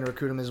think, was trying to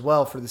recruit him as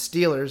well for the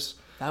Steelers.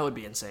 That would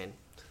be insane.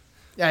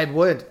 Yeah, it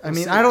would. I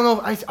mean, I don't know.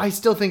 I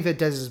still think that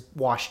Dez is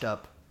washed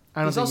up.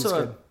 I don't think he's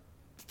good.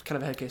 Kind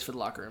of a head case for the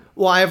locker room.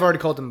 Well, I've already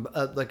called him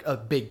like a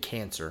big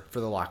cancer for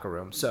the locker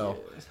room.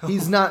 So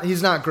he's not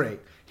great.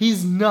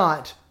 He's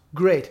not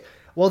great.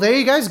 Well, there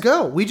you guys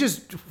go. We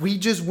just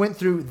went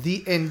through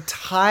the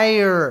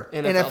entire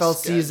NFL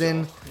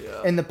season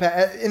in the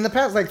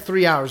past like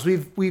 3 hours.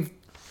 We've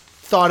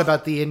thought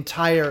about the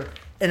entire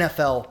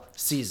NFL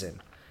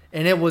season,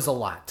 and it was a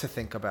lot to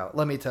think about.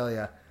 Let me tell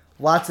you.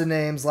 Lots of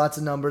names, lots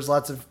of numbers,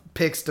 lots of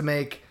picks to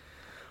make.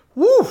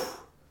 Woo!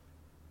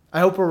 I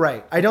hope we're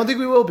right. I don't think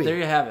we will be. There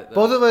you have it. Though.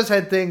 Both of us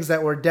had things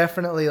that were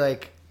definitely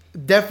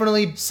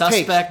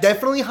suspect, takes,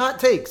 definitely hot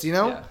takes. You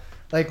know,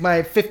 like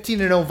my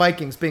 15-0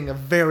 Vikings being a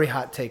very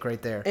hot take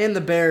right there, and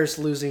the Bears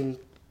losing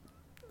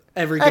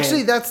every game.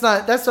 Actually, that's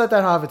not that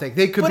hot of a take.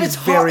 They could be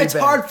very bad. It's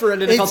hard for an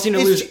NFL team to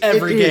lose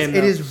every game.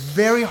 It is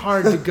very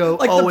hard to go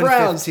like 0 the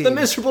Browns, 15. the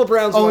miserable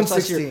Browns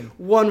 0-16,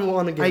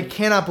 1-1 again. I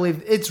cannot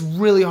believe it's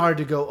really hard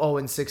to go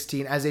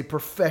 0-16 as a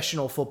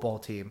professional football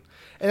team,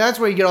 and that's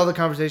where you get all the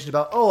conversations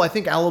about. Oh, I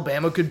think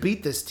Alabama could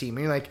beat this team.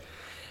 And you're like,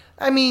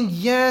 I mean,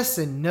 yes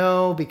and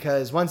no,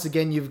 because once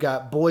again, you've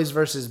got boys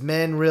versus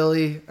men.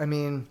 Really, I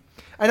mean,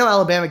 I know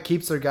Alabama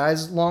keeps their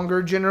guys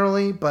longer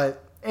generally,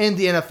 but in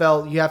the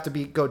NFL, you have to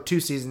go 2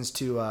 seasons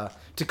to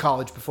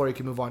college before you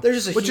can move on.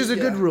 Which is a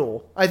good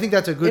rule. I think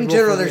that's a good rule. In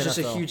general, there's just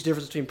a huge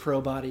difference between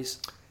pro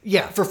bodies.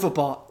 Yeah, for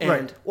football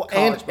and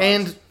college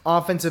and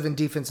offensive and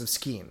defensive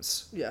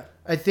schemes. Yeah,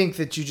 I think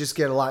that you just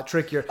get a lot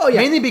trickier. Oh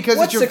yeah, mainly because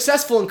what's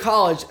successful in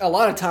college a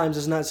lot of times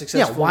is not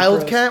successful. Yeah,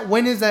 Wildcat.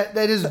 When is that?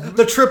 That is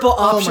the triple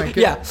option. Oh my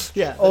goodness.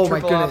 Yeah. Oh my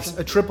goodness,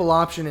 option. A triple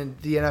option in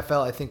the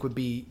NFL, I think, would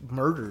be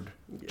murdered,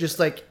 just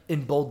like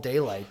in bold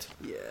daylight.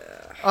 Yeah.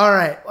 All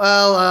right.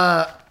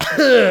 Well,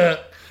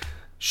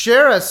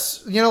 share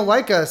us.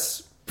 Like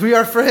us. We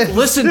are friends.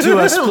 Listen to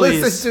us,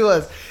 please. Listen to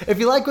us. If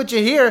you like what you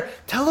hear,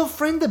 tell a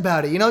friend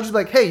about it. Just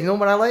like, hey, you know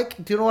what I like?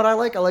 Do you know what I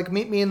like? I like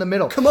Meet Me in the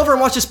Middle. Come over and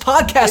watch this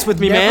podcast with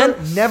me, man.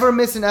 Never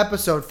miss an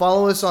episode.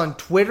 Follow us on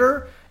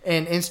Twitter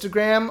and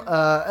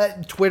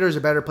Instagram. Twitter is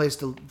a better place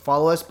to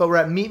follow us, but we're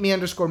at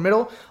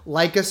meetme_middle.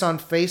 Like us on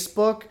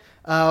Facebook.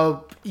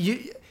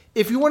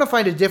 If you want to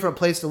find a different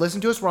place to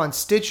listen to us, we're on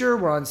Stitcher,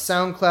 we're on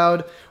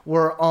SoundCloud,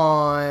 we're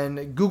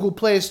on Google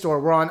Play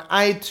Store, we're on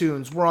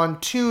iTunes, we're on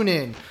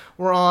TuneIn,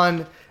 we're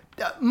on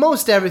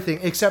most everything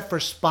except for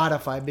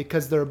Spotify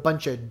because they're a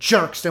bunch of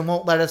jerks and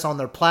won't let us on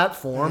their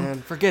platform.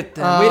 Man, forget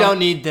them. We don't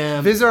need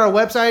them. Visit our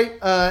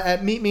website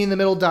at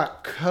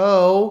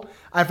meetmeinthemiddle.co.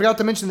 I forgot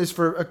to mention this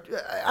I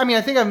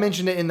think I've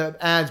mentioned it in the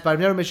ads, but I've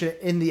never mentioned it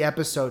in the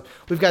episode.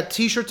 We've got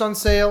t-shirts on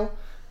sale.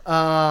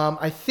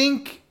 I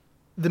think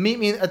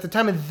at the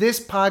time of this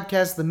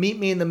podcast, the Meet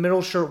Me in the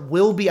Middle shirt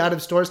will be out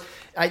of stores.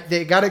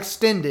 They got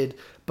extended,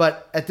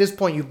 but at this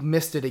point, you've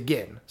missed it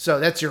again.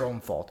 So that's your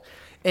own fault.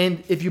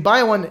 And if you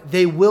buy one,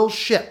 they will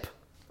ship.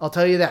 I'll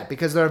tell you that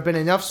because there have been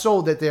enough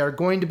sold that they are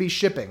going to be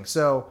shipping.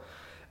 So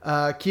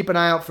keep an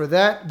eye out for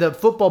that. The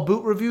Football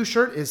Boot Review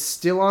shirt is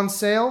still on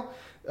sale.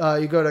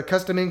 You go to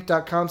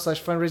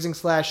customink.com/fundraising/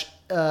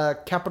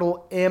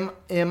 capital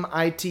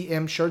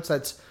MMITM shirts.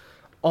 That's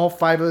all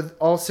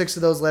 6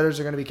 of those letters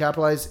are going to be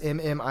capitalized,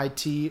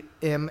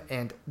 MMITM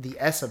and the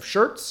S of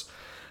shirts.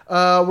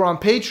 We're on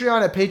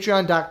Patreon at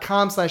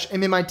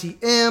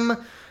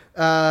patreon.com/MMITM.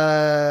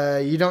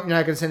 You're not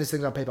going to send us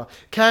things on PayPal.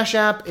 Cash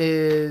App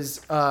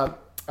is I'm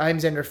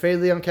Zander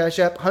Faley on Cash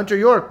App. Hunter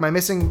York, my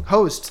missing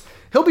host,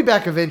 he'll be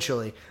back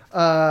eventually.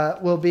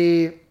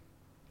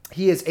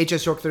 He is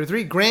HS York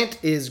 33.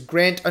 Grant is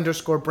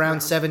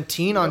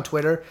Grant_Brown17 on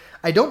Twitter.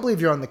 I don't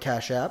believe you're on the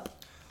Cash App.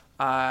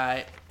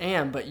 I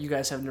am, but you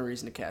guys have no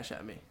reason to cash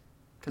at me.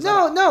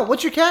 No.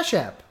 What's your Cash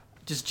App?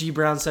 Just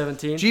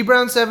GBrown17.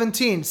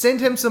 GBrown17. Send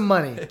him some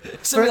money.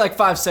 Send me like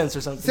 5 cents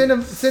or something. Send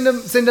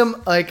him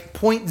like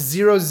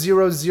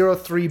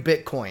 0.0003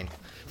 Bitcoin.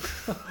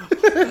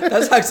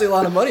 That's actually a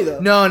lot of money,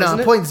 though. No,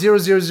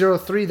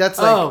 0.0003. That's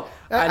like.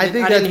 I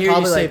think that's hear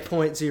probably you say like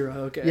 0.0.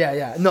 Okay.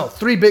 Yeah. No,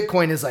 3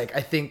 Bitcoin is like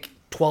I think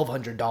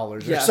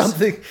 $1,200 or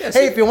something. Yes.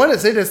 Hey, if you want to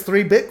send us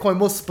 3 Bitcoin,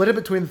 we'll split it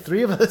between the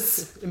 3 of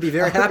us and be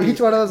very happy.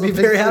 Each one of us will be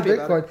very happy.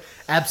 Bitcoin.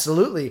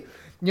 Absolutely.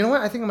 You know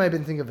what? I think I might have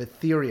been thinking of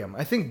Ethereum.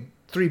 I think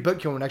 3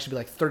 Bitcoin would actually be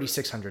like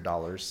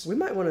 $3,600. We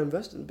might want to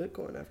invest in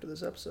Bitcoin after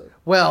this episode.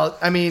 Well,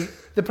 I mean,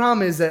 the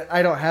problem is that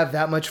I don't have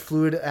that much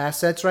fluid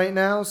assets right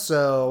now,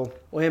 so.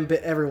 Well,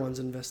 everyone's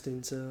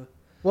investing, so.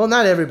 Well,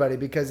 not everybody,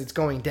 because it's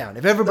going down.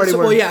 If everybody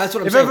were, that's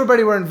what I'm saying.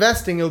 Everybody were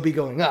investing, it would be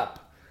going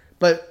up.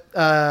 But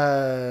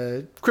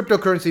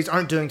cryptocurrencies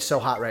aren't doing so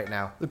hot right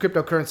now. The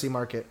cryptocurrency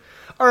market.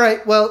 All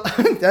right, well,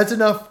 that's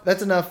enough.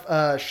 That's enough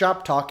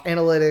shop talk,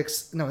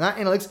 analytics. No, not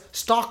analytics.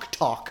 Stock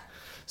talk.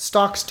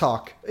 Stocks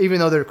talk. Even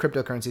though they're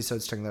cryptocurrencies, so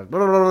it's taking the.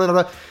 Never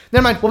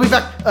mind. We'll be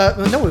back.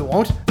 No, we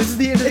won't. This is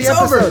the end of the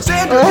episode. It's over.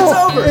 Sandra, it's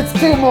over. It's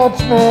too much,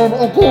 man.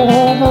 I can't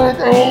handle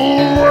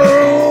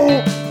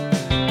it.